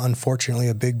become, unfortunately,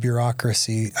 a big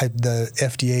bureaucracy. The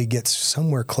FDA gets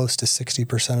somewhere close to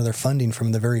 60% of their funding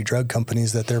from the very drug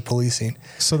companies that they're policing.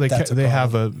 So they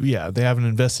have an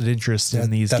invested interest in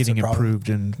these getting approved.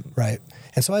 Right.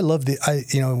 And so I love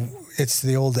it's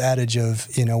the old adage of,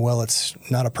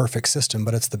 it's not a perfect system,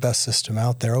 but it's the best system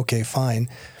out there. Okay, fine.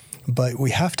 But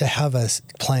we have to have a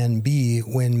plan B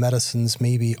when medicines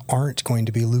maybe aren't going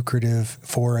to be lucrative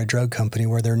for a drug company,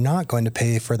 where they're not going to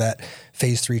pay for that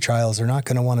phase 3 trials. They're not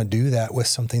going to want to do that with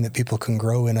something that people can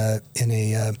grow in a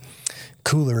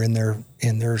cooler in their closet.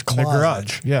 In their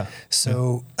garage. Yeah.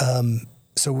 So,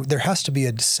 So there has to be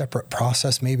a separate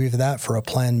process maybe for that, for a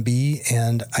plan B.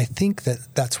 And I think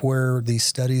that's where these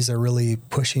studies are really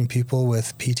pushing people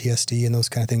with PTSD and those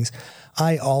kind of things.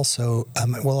 I also,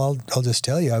 I'll just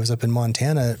tell you, I was up in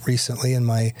Montana recently and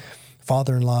my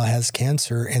father-in-law has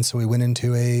cancer. And so we went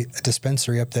into a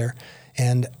dispensary up there.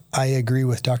 And I agree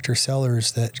with Dr.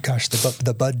 Sellers that, gosh,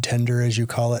 the bud tender, as you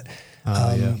call it,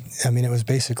 I mean, it was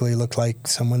basically looked like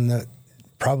someone that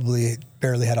probably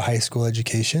barely had a high school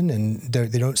education, and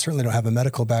they certainly don't have a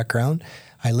medical background.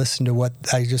 I listened to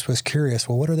I just was curious.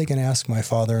 Well, what are they going to ask my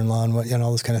father-in-law and all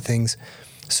those kind of things?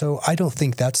 So I don't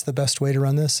think that's the best way to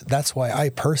run this. That's why I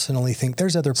personally think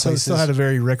there's other places. So it still had a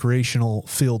very recreational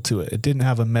feel to it. It didn't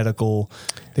have a medical.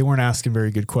 They weren't asking very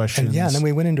good questions. And then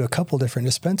we went into a couple different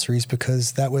dispensaries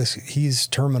because he's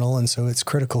terminal, and so it's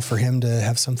critical for him to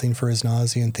have something for his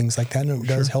nausea and things like that. And it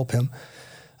does help him.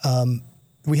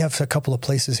 We have a couple of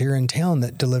places here in town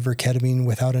that deliver ketamine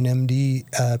without an MD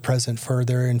present for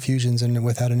their infusions and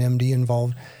without an MD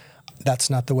involved. That's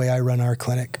not the way I run our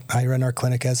clinic. I run our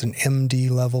clinic as an MD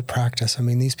level practice. I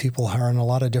mean, these people are on a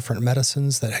lot of different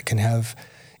medicines that can have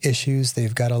issues.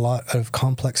 They've got a lot of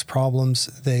complex problems.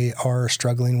 They are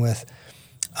struggling with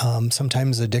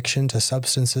sometimes addiction to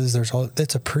substances.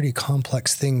 It's a pretty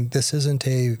complex thing. This isn't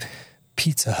a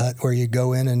Pizza Hut where you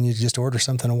go in and you just order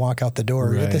something and walk out the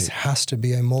door. Right. This has to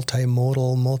be a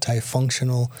multimodal,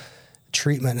 multifunctional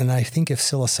treatment. And I think if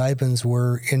psilocybins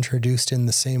were introduced in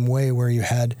the same way, where you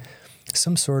had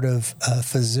some sort of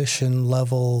physician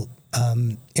level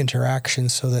interaction,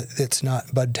 so that it's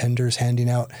not bud tenders handing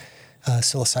out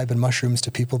psilocybin mushrooms to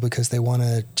people because they want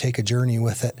to take a journey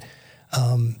with it.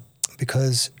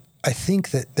 Because I think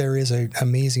that there is an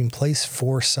amazing place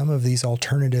for some of these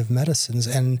alternative medicines,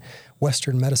 and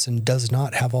Western medicine does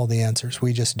not have all the answers.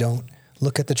 We just don't.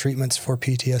 Look at the treatments for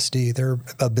PTSD. They're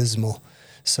abysmal.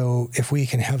 So if we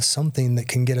can have something that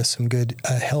can get us some good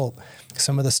help,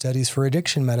 some of the studies for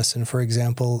addiction medicine, for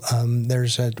example,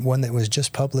 there's one that was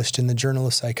just published in the Journal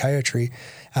of Psychiatry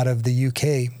out of the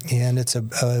UK, and it's a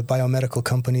biomedical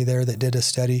company there that did a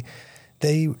study.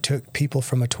 They took people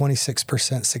from a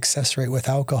 26% success rate with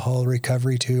alcohol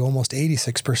recovery to almost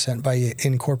 86% by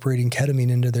incorporating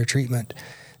ketamine into their treatment.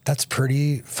 That's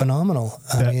pretty phenomenal.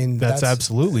 That's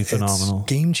absolutely phenomenal. It's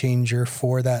game changer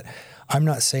for that. I'm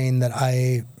not saying that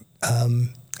I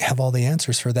have all the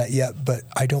answers for that yet, but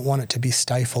I don't want it to be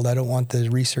stifled. I don't want the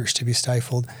research to be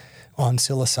stifled on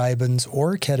psilocybins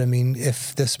or ketamine,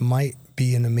 if this might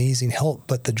be an amazing help,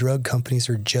 but the drug companies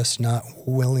are just not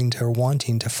willing to or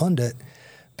wanting to fund it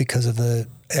because of the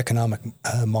economic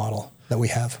model that we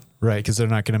have. Right, because they're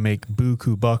not going to make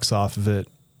buku bucks off of it.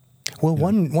 Well,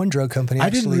 one drug company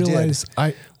actually did.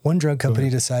 One drug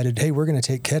company decided, hey, we're going to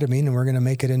take ketamine and we're going to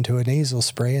make it into a nasal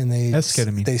spray, and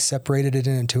S-ketamine. they separated it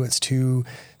into its two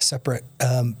separate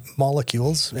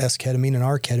molecules, S-ketamine and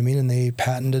R-ketamine, and they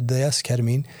patented the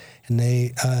S-ketamine, and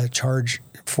they charge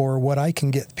for what I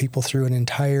can get people through an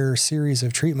entire series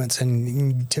of treatments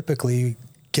and typically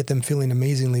get them feeling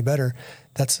amazingly better.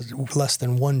 That's less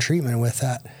than one treatment with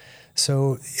that.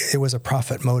 So it was a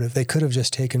profit motive. They could have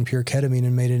just taken pure ketamine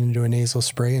and made it into a nasal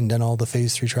spray and done all the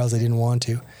phase 3 trials. They didn't want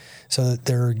to. So that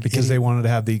they wanted to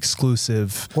have the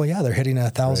exclusive. Well, yeah, they're hitting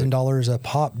 $1,000 a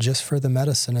pop just for the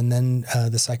medicine. And then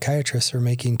the psychiatrists are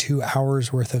making 2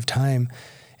 hours worth of time,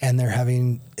 and they're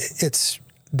having,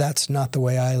 that's not the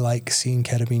way I like seeing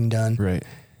ketamine done. Right.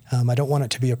 I don't want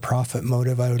it to be a profit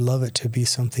motive. I would love it to be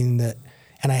something that,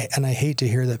 and I hate to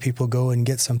hear that people go and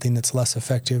get something that's less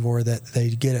effective or that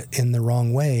they get it in the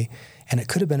wrong way. And it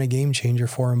could have been a game changer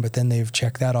for them, but then they've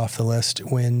checked that off the list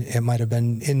when it might have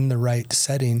been in the right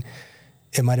setting.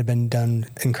 It might have been done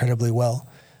incredibly well.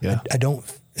 Yeah.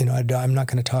 I'm not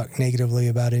going to talk negatively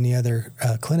about any other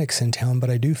clinics in town, but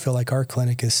I do feel like our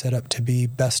clinic is set up to be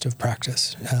best of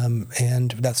practice. And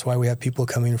that's why we have people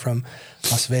coming from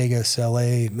Las Vegas,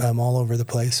 LA, all over the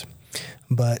place.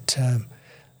 But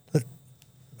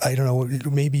I don't know,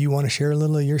 maybe you want to share a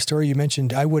little of your story. You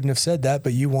mentioned, I wouldn't have said that,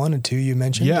 but you wanted to, you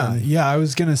mentioned. Yeah. I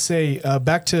was going to say,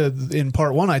 back to in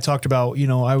part 1, I talked about,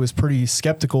 I was pretty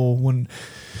skeptical when,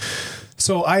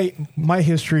 so my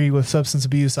history with substance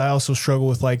abuse, I also struggle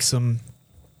with like some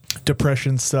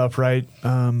depression stuff, right?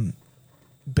 Anyways,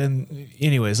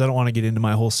 I don't want to get into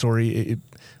my whole story,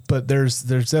 but there's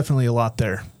definitely a lot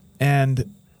there.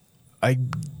 And I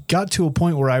got to a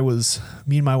point where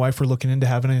me and my wife were looking into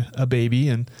having a baby,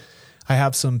 and I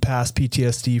have some past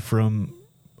PTSD from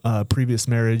previous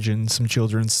marriage and some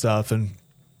children's stuff. And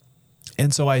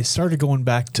so I started going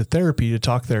back to therapy, to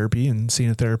talk therapy and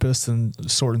seeing a therapist and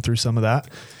sorting through some of that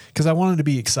because I wanted to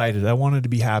be excited. I wanted to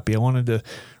be happy. I wanted to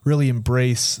really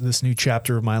embrace this new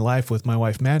chapter of my life with my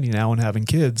wife, Mandy, now, and having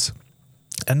kids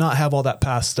and not have all that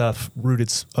past stuff root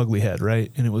its ugly head.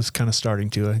 Right. And it was kind of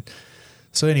starting to.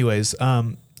 So anyways,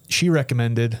 she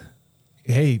recommended,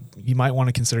 hey, you might want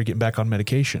to consider getting back on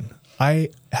medication. I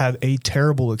had a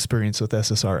terrible experience with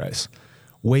SSRIs,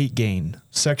 weight gain,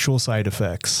 sexual side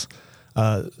effects,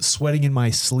 sweating in my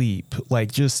sleep.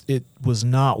 Like it was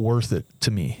not worth it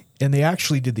to me. And they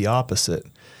actually did the opposite.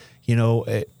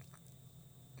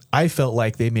 I felt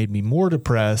like they made me more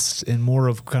depressed and more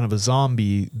of kind of a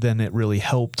zombie than it really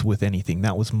helped with anything.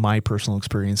 That was my personal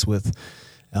experience with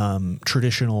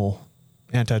traditional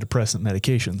antidepressant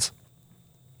medications.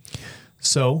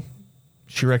 So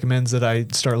she recommends that I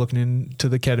start looking into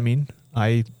the ketamine.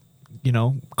 I,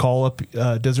 call up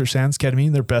Desert Sands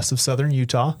Ketamine. They're best of Southern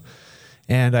Utah.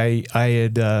 And I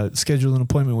had scheduled an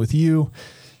appointment with you.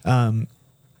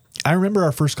 I remember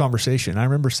our first conversation. I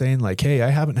remember saying like, hey,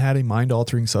 I haven't had a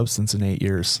mind-altering substance in 8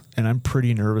 years, and I'm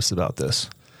pretty nervous about this.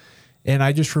 And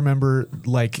I just remember,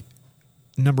 like,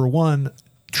 number one,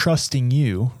 trusting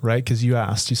you, right? Because you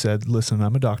said, listen,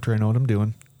 I'm a doctor. I know what I'm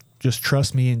doing. Just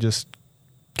trust me and just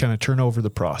kind of turn over the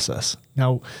process.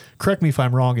 Now, correct me if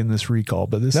I'm wrong in this recall,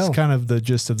 but this is kind of the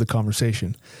gist of the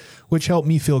conversation, which helped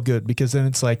me feel good because then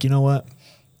it's like, you know what?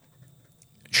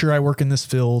 Sure, I work in this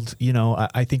field.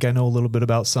 I think I know a little bit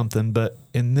about something, but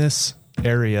in this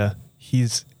area,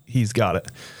 he's got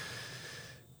it.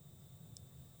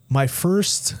 My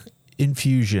first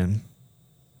infusion,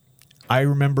 I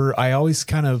remember I always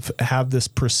kind of have this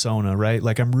persona, right?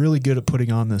 Like I'm really good at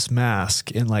putting on this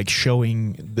mask and like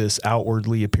showing this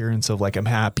outwardly appearance of like I'm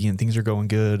happy and things are going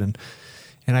good. And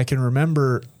I can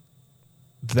remember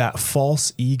that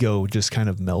false ego just kind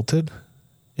of melted.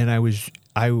 And I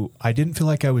didn't feel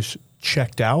like I was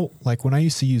checked out. Like when I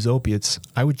used to use opiates,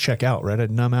 I would check out, right? I'd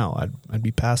numb out. I'd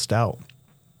be passed out.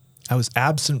 I was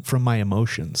absent from my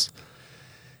emotions.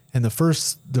 And the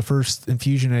first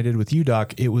infusion I did with you,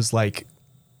 Doc, it was like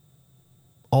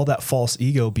all that false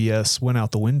ego BS went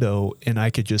out the window, and I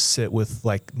could just sit with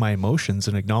like my emotions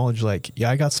and acknowledge like, yeah,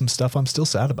 I got some stuff I'm still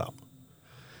sad about.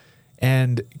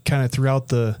 And kind of throughout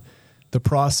the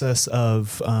process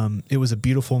of, it was a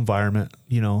beautiful environment,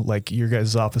 like your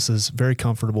guys' office is very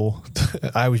comfortable.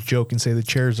 I always joke and say the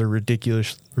chairs are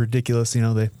ridiculous.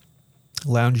 They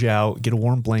lounge out, get a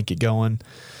warm blanket going.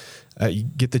 You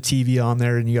get the TV on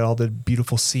there and you got all the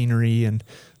beautiful scenery and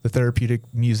the therapeutic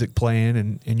music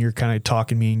playing and you're kind of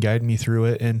talking me and guiding me through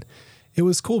it. And it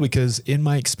was cool because in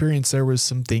my experience, there was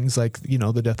some things like,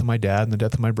 the death of my dad and the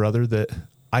death of my brother that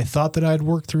I thought that I'd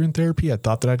worked through in therapy. I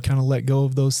thought that I'd kind of let go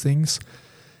of those things.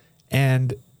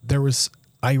 And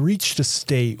I reached a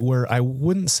state where I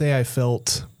wouldn't say I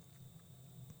felt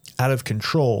out of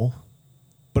control,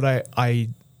 but I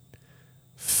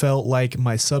felt like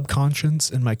my subconscious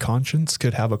and my conscience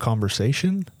could have a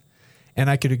conversation, and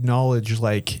I could acknowledge,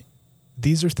 like,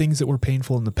 these are things that were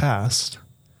painful in the past,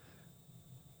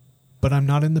 but I'm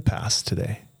not in the past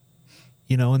today.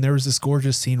 You know, and there was this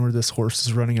gorgeous scene where this horse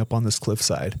is running up on this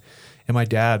cliffside, and my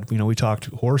dad, you know, we talked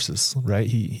horses, right?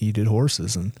 He did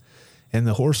horses, and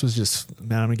the horse was just,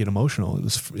 man, I'm gonna get emotional.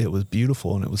 It was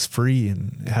beautiful, and it was free,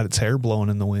 and it had its hair blowing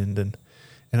in the wind, and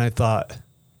I thought,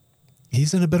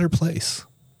 he's in a better place,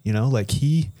 you know, like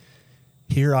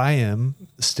here I am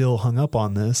still hung up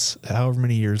on this however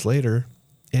many years later,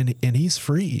 and he's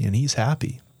free and he's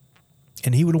happy,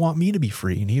 and he would want me to be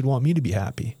free and he'd want me to be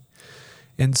happy.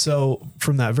 And so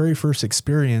from that very first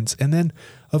experience, and then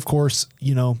of course,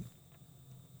 you know,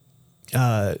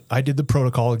 I did the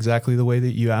protocol exactly the way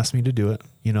that you asked me to do it.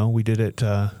 You know, we did it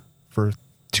for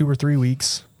 2 or 3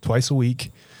 weeks, twice a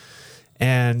week.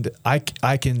 And I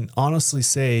can honestly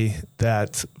say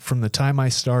that from the time I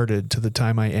started to the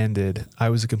time I ended, I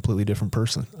was a completely different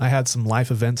person. I had some life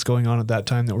events going on at that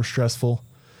time that were stressful,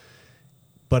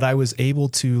 but I was able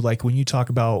to, like, when you talk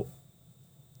about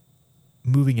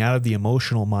moving out of the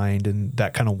emotional mind and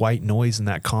that kind of white noise and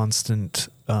that constant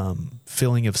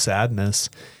feeling of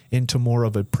sadness into more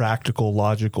of a practical,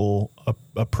 logical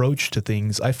approach to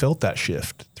things, I felt that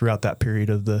shift throughout that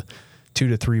period of the 2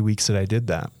 to 3 weeks that I did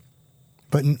that.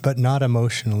 But not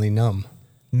emotionally numb.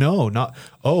 No, not.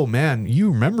 Oh man,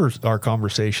 you remember our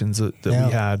conversations that we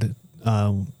had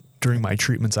during my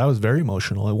treatments. I was very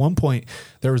emotional. At one point,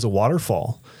 there was a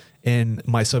waterfall, and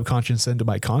my subconscious said to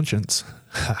my conscience,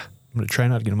 "I'm going to try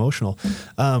not to get emotional."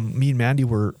 Me and Mandy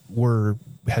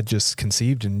had just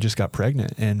conceived and just got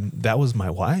pregnant, and that was my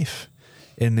wife,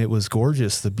 and it was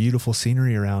gorgeous, the beautiful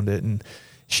scenery around it, and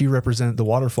the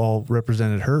waterfall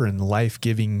represented her and the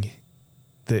life-giving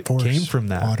that came from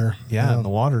that water. Yeah, and the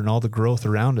water and all the growth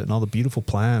around it and all the beautiful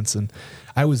plants. And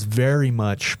I was very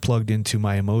much plugged into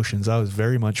my emotions. I was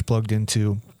very much plugged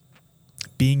into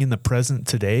being in the present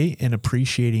today and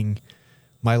appreciating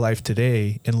my life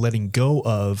today and letting go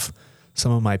of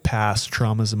some of my past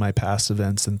traumas and my past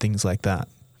events and things like that.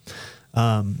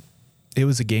 It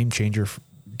was a game changer,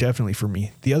 definitely for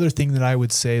me. The other thing that I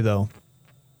would say though,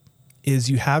 is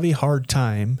you have a hard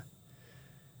time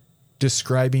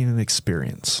describing an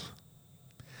experience.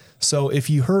 So if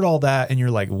you heard all that and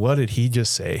you're like, what did he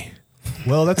just say?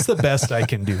 Well, that's the best I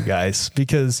can do, guys,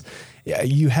 because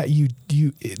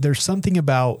there's something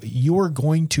about, you're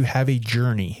going to have a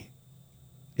journey.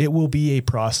 It will be a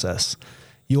process.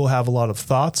 You'll have a lot of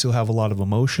thoughts. You'll have a lot of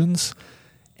emotions,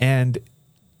 and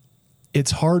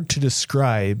it's hard to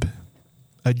describe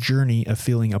a journey, a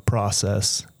feeling, a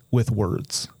process with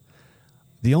words.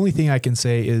 The only thing I can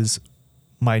say is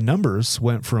my numbers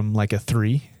went from like a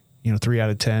 3 out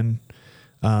of 10,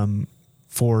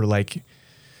 for like,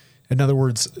 in other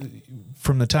words,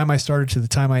 from the time I started to the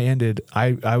time I ended,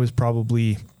 I was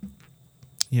probably,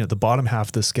 the bottom half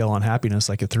of the scale on happiness,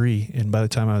 like a 3. And by the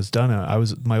time I was done,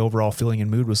 my overall feeling and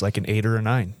mood was like an 8 or a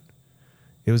 9.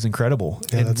 It was incredible.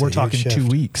 Yeah, and we're talking 2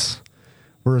 weeks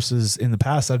versus in the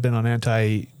past, I've been on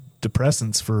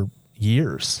antidepressants for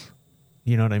years.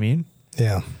 You know what I mean?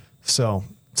 Yeah. So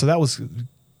that was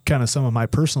kind of some of my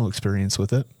personal experience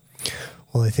with it.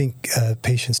 Well, I think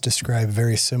patients describe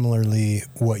very similarly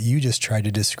what you just tried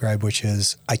to describe, which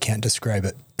is, I can't describe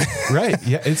it. Right.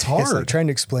 Yeah, it's hard. It's like trying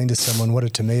to explain to someone what a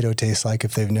tomato tastes like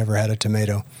if they've never had a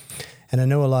tomato. And I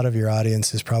know a lot of your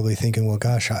audience is probably thinking, well,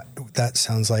 gosh, that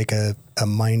sounds like a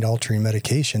mind-altering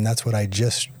medication. That's what I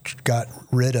just got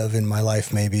rid of in my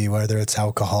life, maybe, whether it's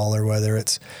alcohol or whether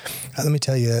it's... let me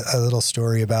tell you a little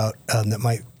story about that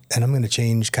might... And I'm going to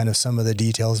change kind of some of the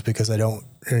details because I don't,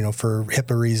 for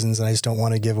HIPAA reasons, and I just don't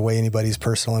want to give away anybody's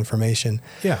personal information.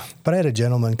 Yeah. But I had a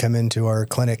gentleman come into our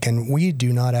clinic, and we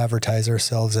do not advertise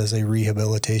ourselves as a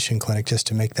rehabilitation clinic, just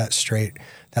to make that straight.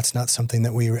 That's not something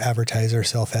that we advertise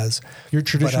ourselves as. Your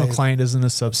traditional client isn't a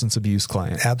substance abuse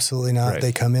client. Absolutely not. Right.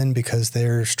 They come in because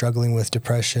they're struggling with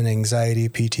depression, anxiety,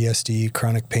 PTSD,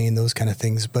 chronic pain, those kind of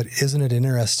things. But isn't it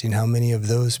interesting how many of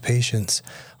those patients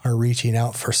are reaching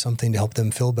out for something to help them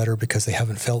feel better because they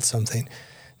haven't felt something,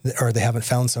 or they haven't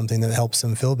found something that helps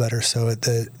them feel better? So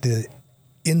the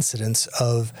incidence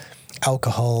of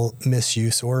alcohol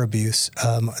misuse or abuse,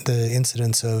 the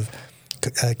incidence of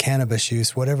cannabis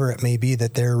use, whatever it may be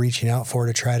that they're reaching out for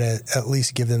to try to at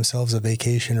least give themselves a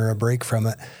vacation or a break from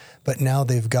it. But now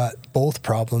they've got both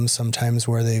problems sometimes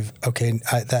where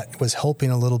that was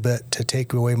helping a little bit to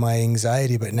take away my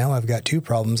anxiety, but now I've got 2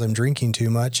 problems. I'm drinking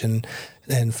too much and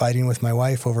fighting with my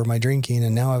wife over my drinking,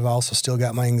 and now I've also still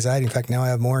got my anxiety. In fact, now I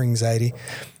have more anxiety.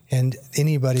 And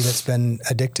anybody that's been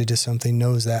addicted to something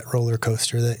knows that roller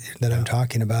coaster that I'm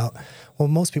talking about. Well,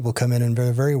 most people come in and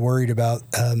they're very worried about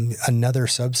another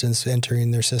substance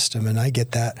entering their system, and I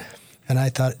get that. And I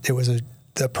thought it was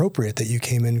appropriate that you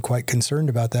came in quite concerned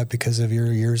about that because of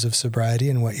your years of sobriety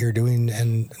and what you're doing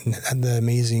and the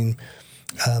amazing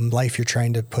life you're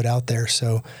trying to put out there.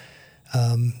 So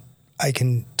I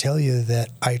can tell you that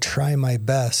I try my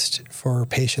best for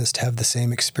patients to have the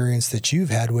same experience that you've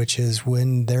had, which is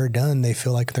when they're done, they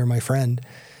feel like they're my friend.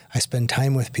 I spend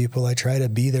time with people. I try to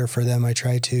be there for them. I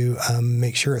try to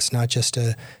make sure it's not just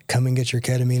a come and get your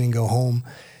ketamine and go home.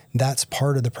 That's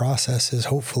part of the process, is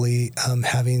hopefully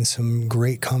having some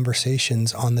great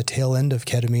conversations on the tail end of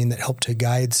ketamine that help to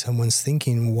guide someone's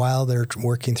thinking while they're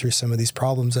working through some of these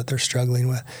problems that they're struggling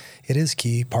with. It is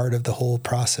key part of the whole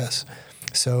process.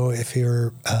 So if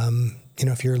you're,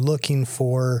 if you're looking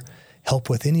for help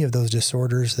with any of those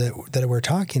disorders that we're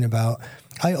talking about,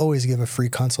 I always give a free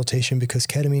consultation because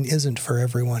ketamine isn't for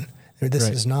everyone. This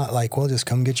is not like, well, just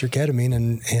come get your ketamine,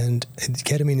 and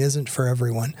ketamine isn't for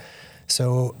everyone.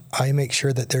 So I make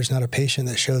sure that there's not a patient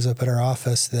that shows up at our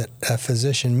office that a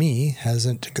physician, me,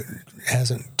 hasn't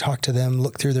talked to them,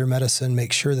 looked through their medicine,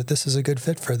 make sure that this is a good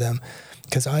fit for them.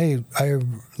 Because I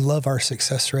love our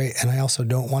success rate, and I also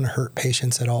don't want to hurt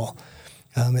patients at all.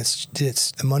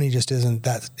 It's the money just isn't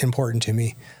that important to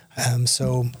me.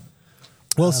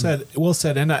 Well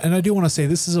said. And I do want to say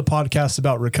this is a podcast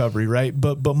about recovery, right?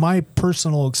 But my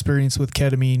personal experience with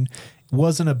ketamine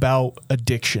wasn't about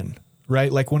addiction,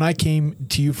 right? Like when I came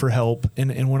to you for help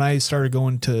and when I started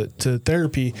going to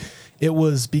therapy, it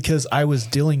was because I was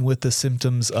dealing with the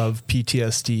symptoms of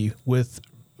PTSD, with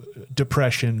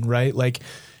depression, right?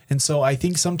 And so I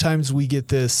think sometimes we get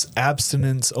this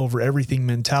abstinence over everything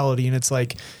mentality. And it's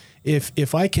like,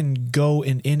 if I can go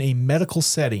in a medical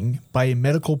setting by a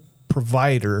medical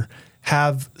provider,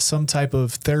 have some type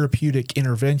of therapeutic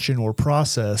intervention or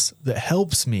process that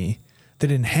helps me,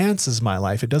 that enhances my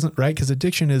life, it doesn't, right? Because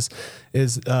addiction is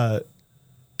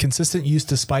consistent use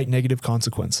despite negative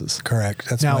consequences. Correct.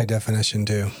 That's my definition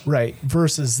too. Right.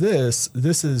 Versus this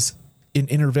is an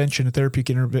intervention, a therapeutic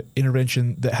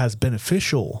intervention that has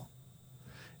beneficial,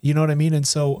 you know what I mean? And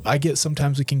so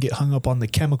sometimes we can get hung up on the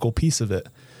chemical piece of it.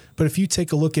 But if you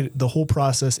take a look at the whole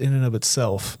process in and of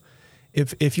itself,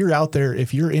 if you're out there,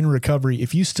 if you're in recovery,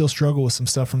 if you still struggle with some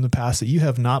stuff from the past that you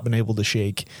have not been able to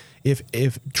shake, if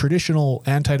traditional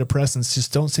antidepressants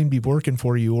just don't seem to be working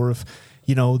for you, or if,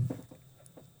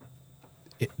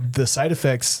 the side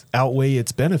effects outweigh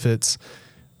its benefits,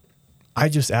 I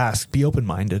just ask, be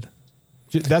open-minded.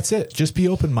 That's it. Just be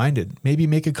open-minded. Maybe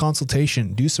make a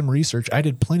consultation, do some research. I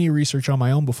did plenty of research on my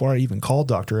own before I even called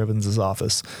Dr. Evans's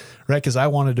office, right? Because I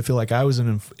wanted to feel like I was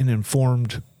an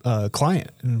informed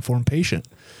client, an informed patient.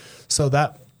 So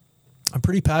that I'm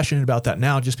pretty passionate about that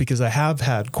now, just because I have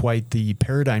had quite the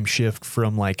paradigm shift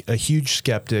from like a huge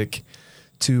skeptic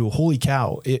to holy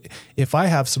cow. If I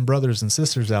have some brothers and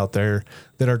sisters out there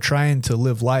that are trying to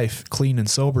live life clean and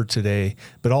sober today,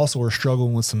 but also are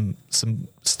struggling with some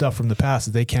stuff from the past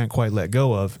that they can't quite let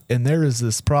go of, and there is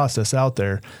this process out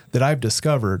there that I've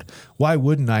discovered, why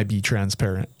wouldn't I be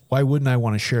transparent? Why wouldn't I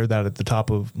want to share that at the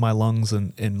top of my lungs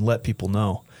and let people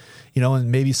know?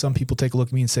 And maybe some people take a look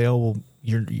at me and say, oh,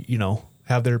 well,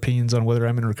 have their opinions on whether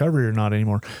I'm in recovery or not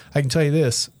anymore. I can tell you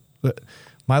this, but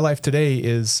my life today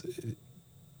is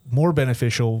more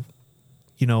beneficial,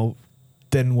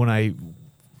 than when I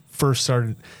first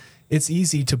started. It's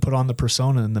easy to put on the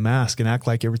persona and the mask and act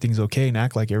like everything's okay and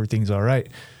act like everything's all right.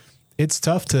 It's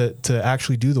tough to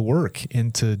actually do the work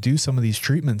and to do some of these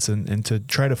treatments and to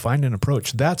try to find an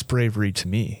approach. That's bravery to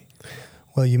me.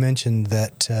 Well, you mentioned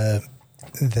that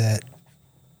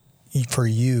for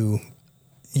you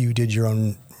did your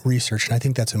own research, and I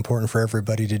think that's important for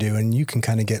everybody to do. And you can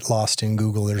kind of get lost in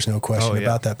Google. There's no question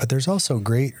about that. But there's also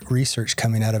great research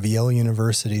coming out of Yale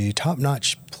University,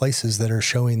 top-notch places that are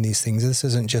showing these things. This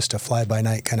isn't just a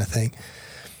fly-by-night kind of thing.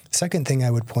 Second thing I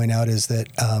would point out is that,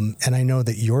 and I know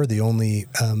that you're the only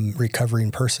recovering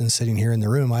person sitting here in the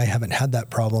room. I haven't had that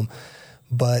problem,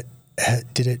 but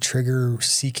did it trigger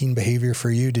seeking behavior for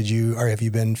you? Have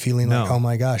you been feeling like, oh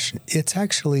my gosh,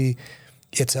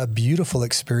 it's a beautiful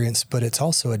experience, but it's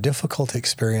also a difficult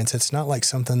experience. It's not like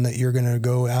something that you're going to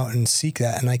go out and seek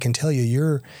that. And I can tell you,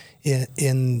 you're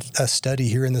in a study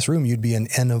here in this room, you'd be an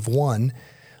N of 1,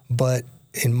 but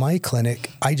in my clinic,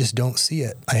 I just don't see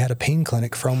it. I had a pain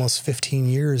clinic for almost 15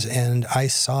 years, and I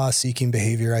saw seeking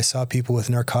behavior. I saw people with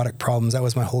narcotic problems. That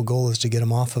was my whole goal, is to get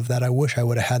them off of that. I wish I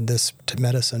would have had this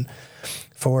medicine.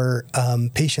 For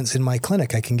patients in my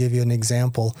clinic, I can give you an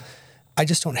example. I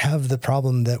just don't have the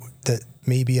problem that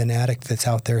maybe an addict that's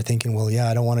out there thinking, well, yeah,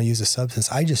 I don't want to use a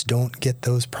substance. I just don't get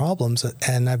those problems.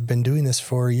 And I've been doing this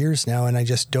for years now, and I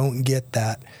just don't get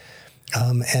that.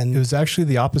 And it was actually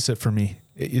the opposite for me.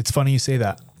 It's funny you say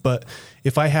that, but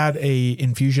if I had a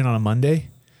infusion on a Monday,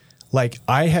 like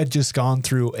I had just gone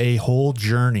through a whole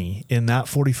journey in that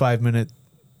 45-minute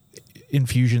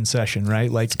infusion session,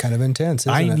 right? Like it's kind of intense,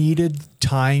 isn't I it? needed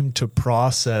time to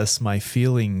process my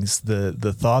feelings,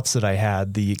 the thoughts that I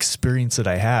had, the experience that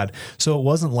I had. So it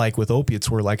wasn't like with opiates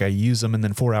where like I use them and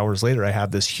then 4 hours later I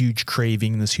have this huge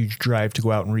craving, this huge drive to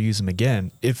go out and reuse them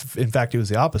again. If in fact it was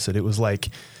the opposite, it was like,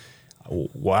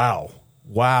 wow,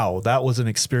 that was an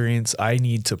experience. I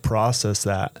need to process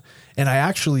that. And I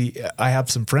have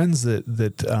some friends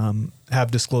that have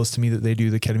disclosed to me that they do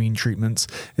the ketamine treatments.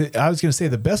 I was going to say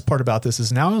the best part about this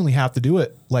is now I only have to do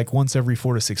it like once every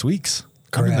 4 to 6 weeks.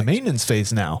 I'm in the maintenance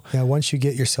phase now. Yeah, once you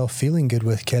get yourself feeling good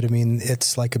with ketamine,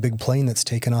 it's like a big plane that's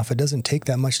taken off. It doesn't take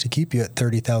that much to keep you at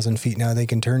 30,000 feet. Now they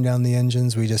can turn down the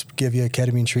engines. We just give you a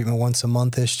ketamine treatment once a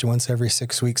month-ish, once every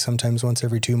 6 weeks, sometimes once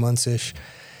every 2 months-ish.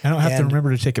 I don't have to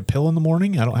remember to take a pill in the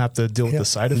morning. I don't have to deal with the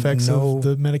side effects of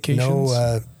the medications.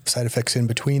 No side effects in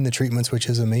between the treatments, which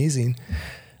is amazing.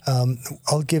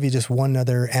 I'll give you just one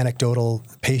other anecdotal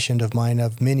patient of mine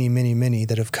of many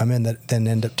that have come in that then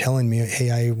end up telling me,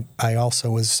 hey, I also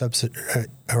was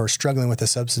struggling with a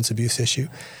substance abuse issue.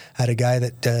 I had a guy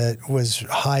that was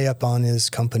high up on his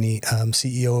company,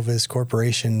 CEO of his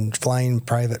corporation, flying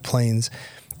private planes.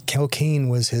 Cocaine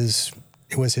was his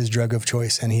drug of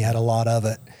choice, and he had a lot of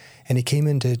it. And he came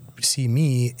in to see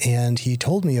me, and he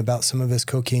told me about some of his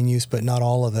cocaine use, but not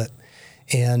all of it.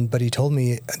 But he told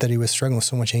me that he was struggling with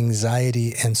so much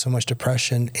anxiety and so much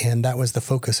depression, and that was the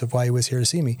focus of why he was here to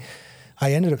see me.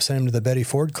 I ended up sending him to the Betty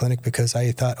Ford Clinic because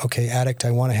I thought, okay, addict,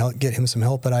 I want to get him some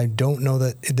help, but I don't know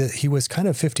that he was kind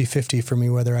of 50-50 for me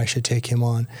whether I should take him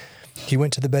on. He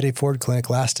went to the Betty Ford Clinic,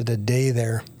 lasted a day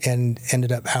there, and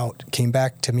ended up out. Came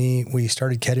back to me. We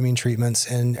started ketamine treatments,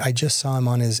 and I just saw him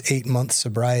on his 8-month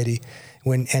sobriety,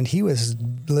 and he was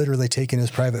literally taking his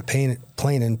private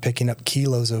plane and picking up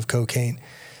kilos of cocaine.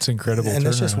 It's incredible. And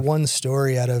that's just one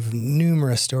story out of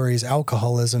numerous stories.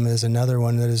 Alcoholism is another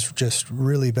one that has just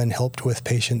really been helped with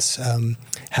patients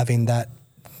having that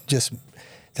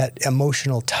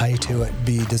emotional tie to it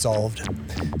be dissolved.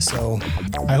 So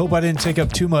I hope I didn't take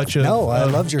up too much of, I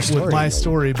loved your story. With my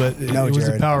story, but it was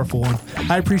Jared. a powerful one.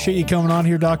 I appreciate you coming on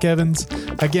here, Doc Evans.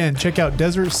 Again, check out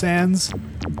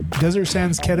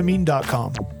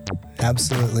DesertSandsKetamine.com.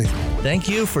 Absolutely. Thank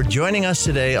you for joining us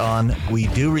today on We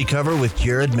Do Recover with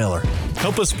Jared Miller.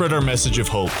 Help us spread our message of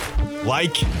hope.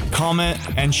 Like, comment,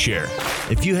 and share.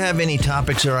 If you have any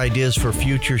topics or ideas for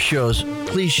future shows,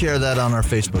 please share that on our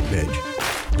Facebook page.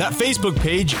 That Facebook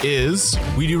page is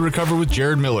We Do Recover with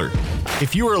Jared Miller.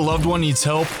 If you or a loved one needs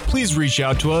help, please reach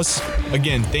out to us.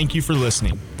 Again, thank you for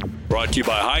listening. Brought to you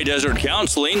by High Desert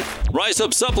Counseling, Rise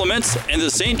Up Supplements, and the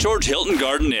St. George Hilton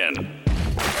Garden Inn.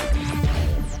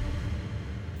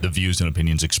 The views and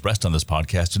opinions expressed on this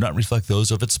podcast do not reflect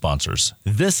those of its sponsors.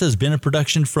 This has been a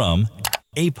production from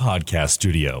A Podcast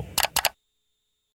Studio.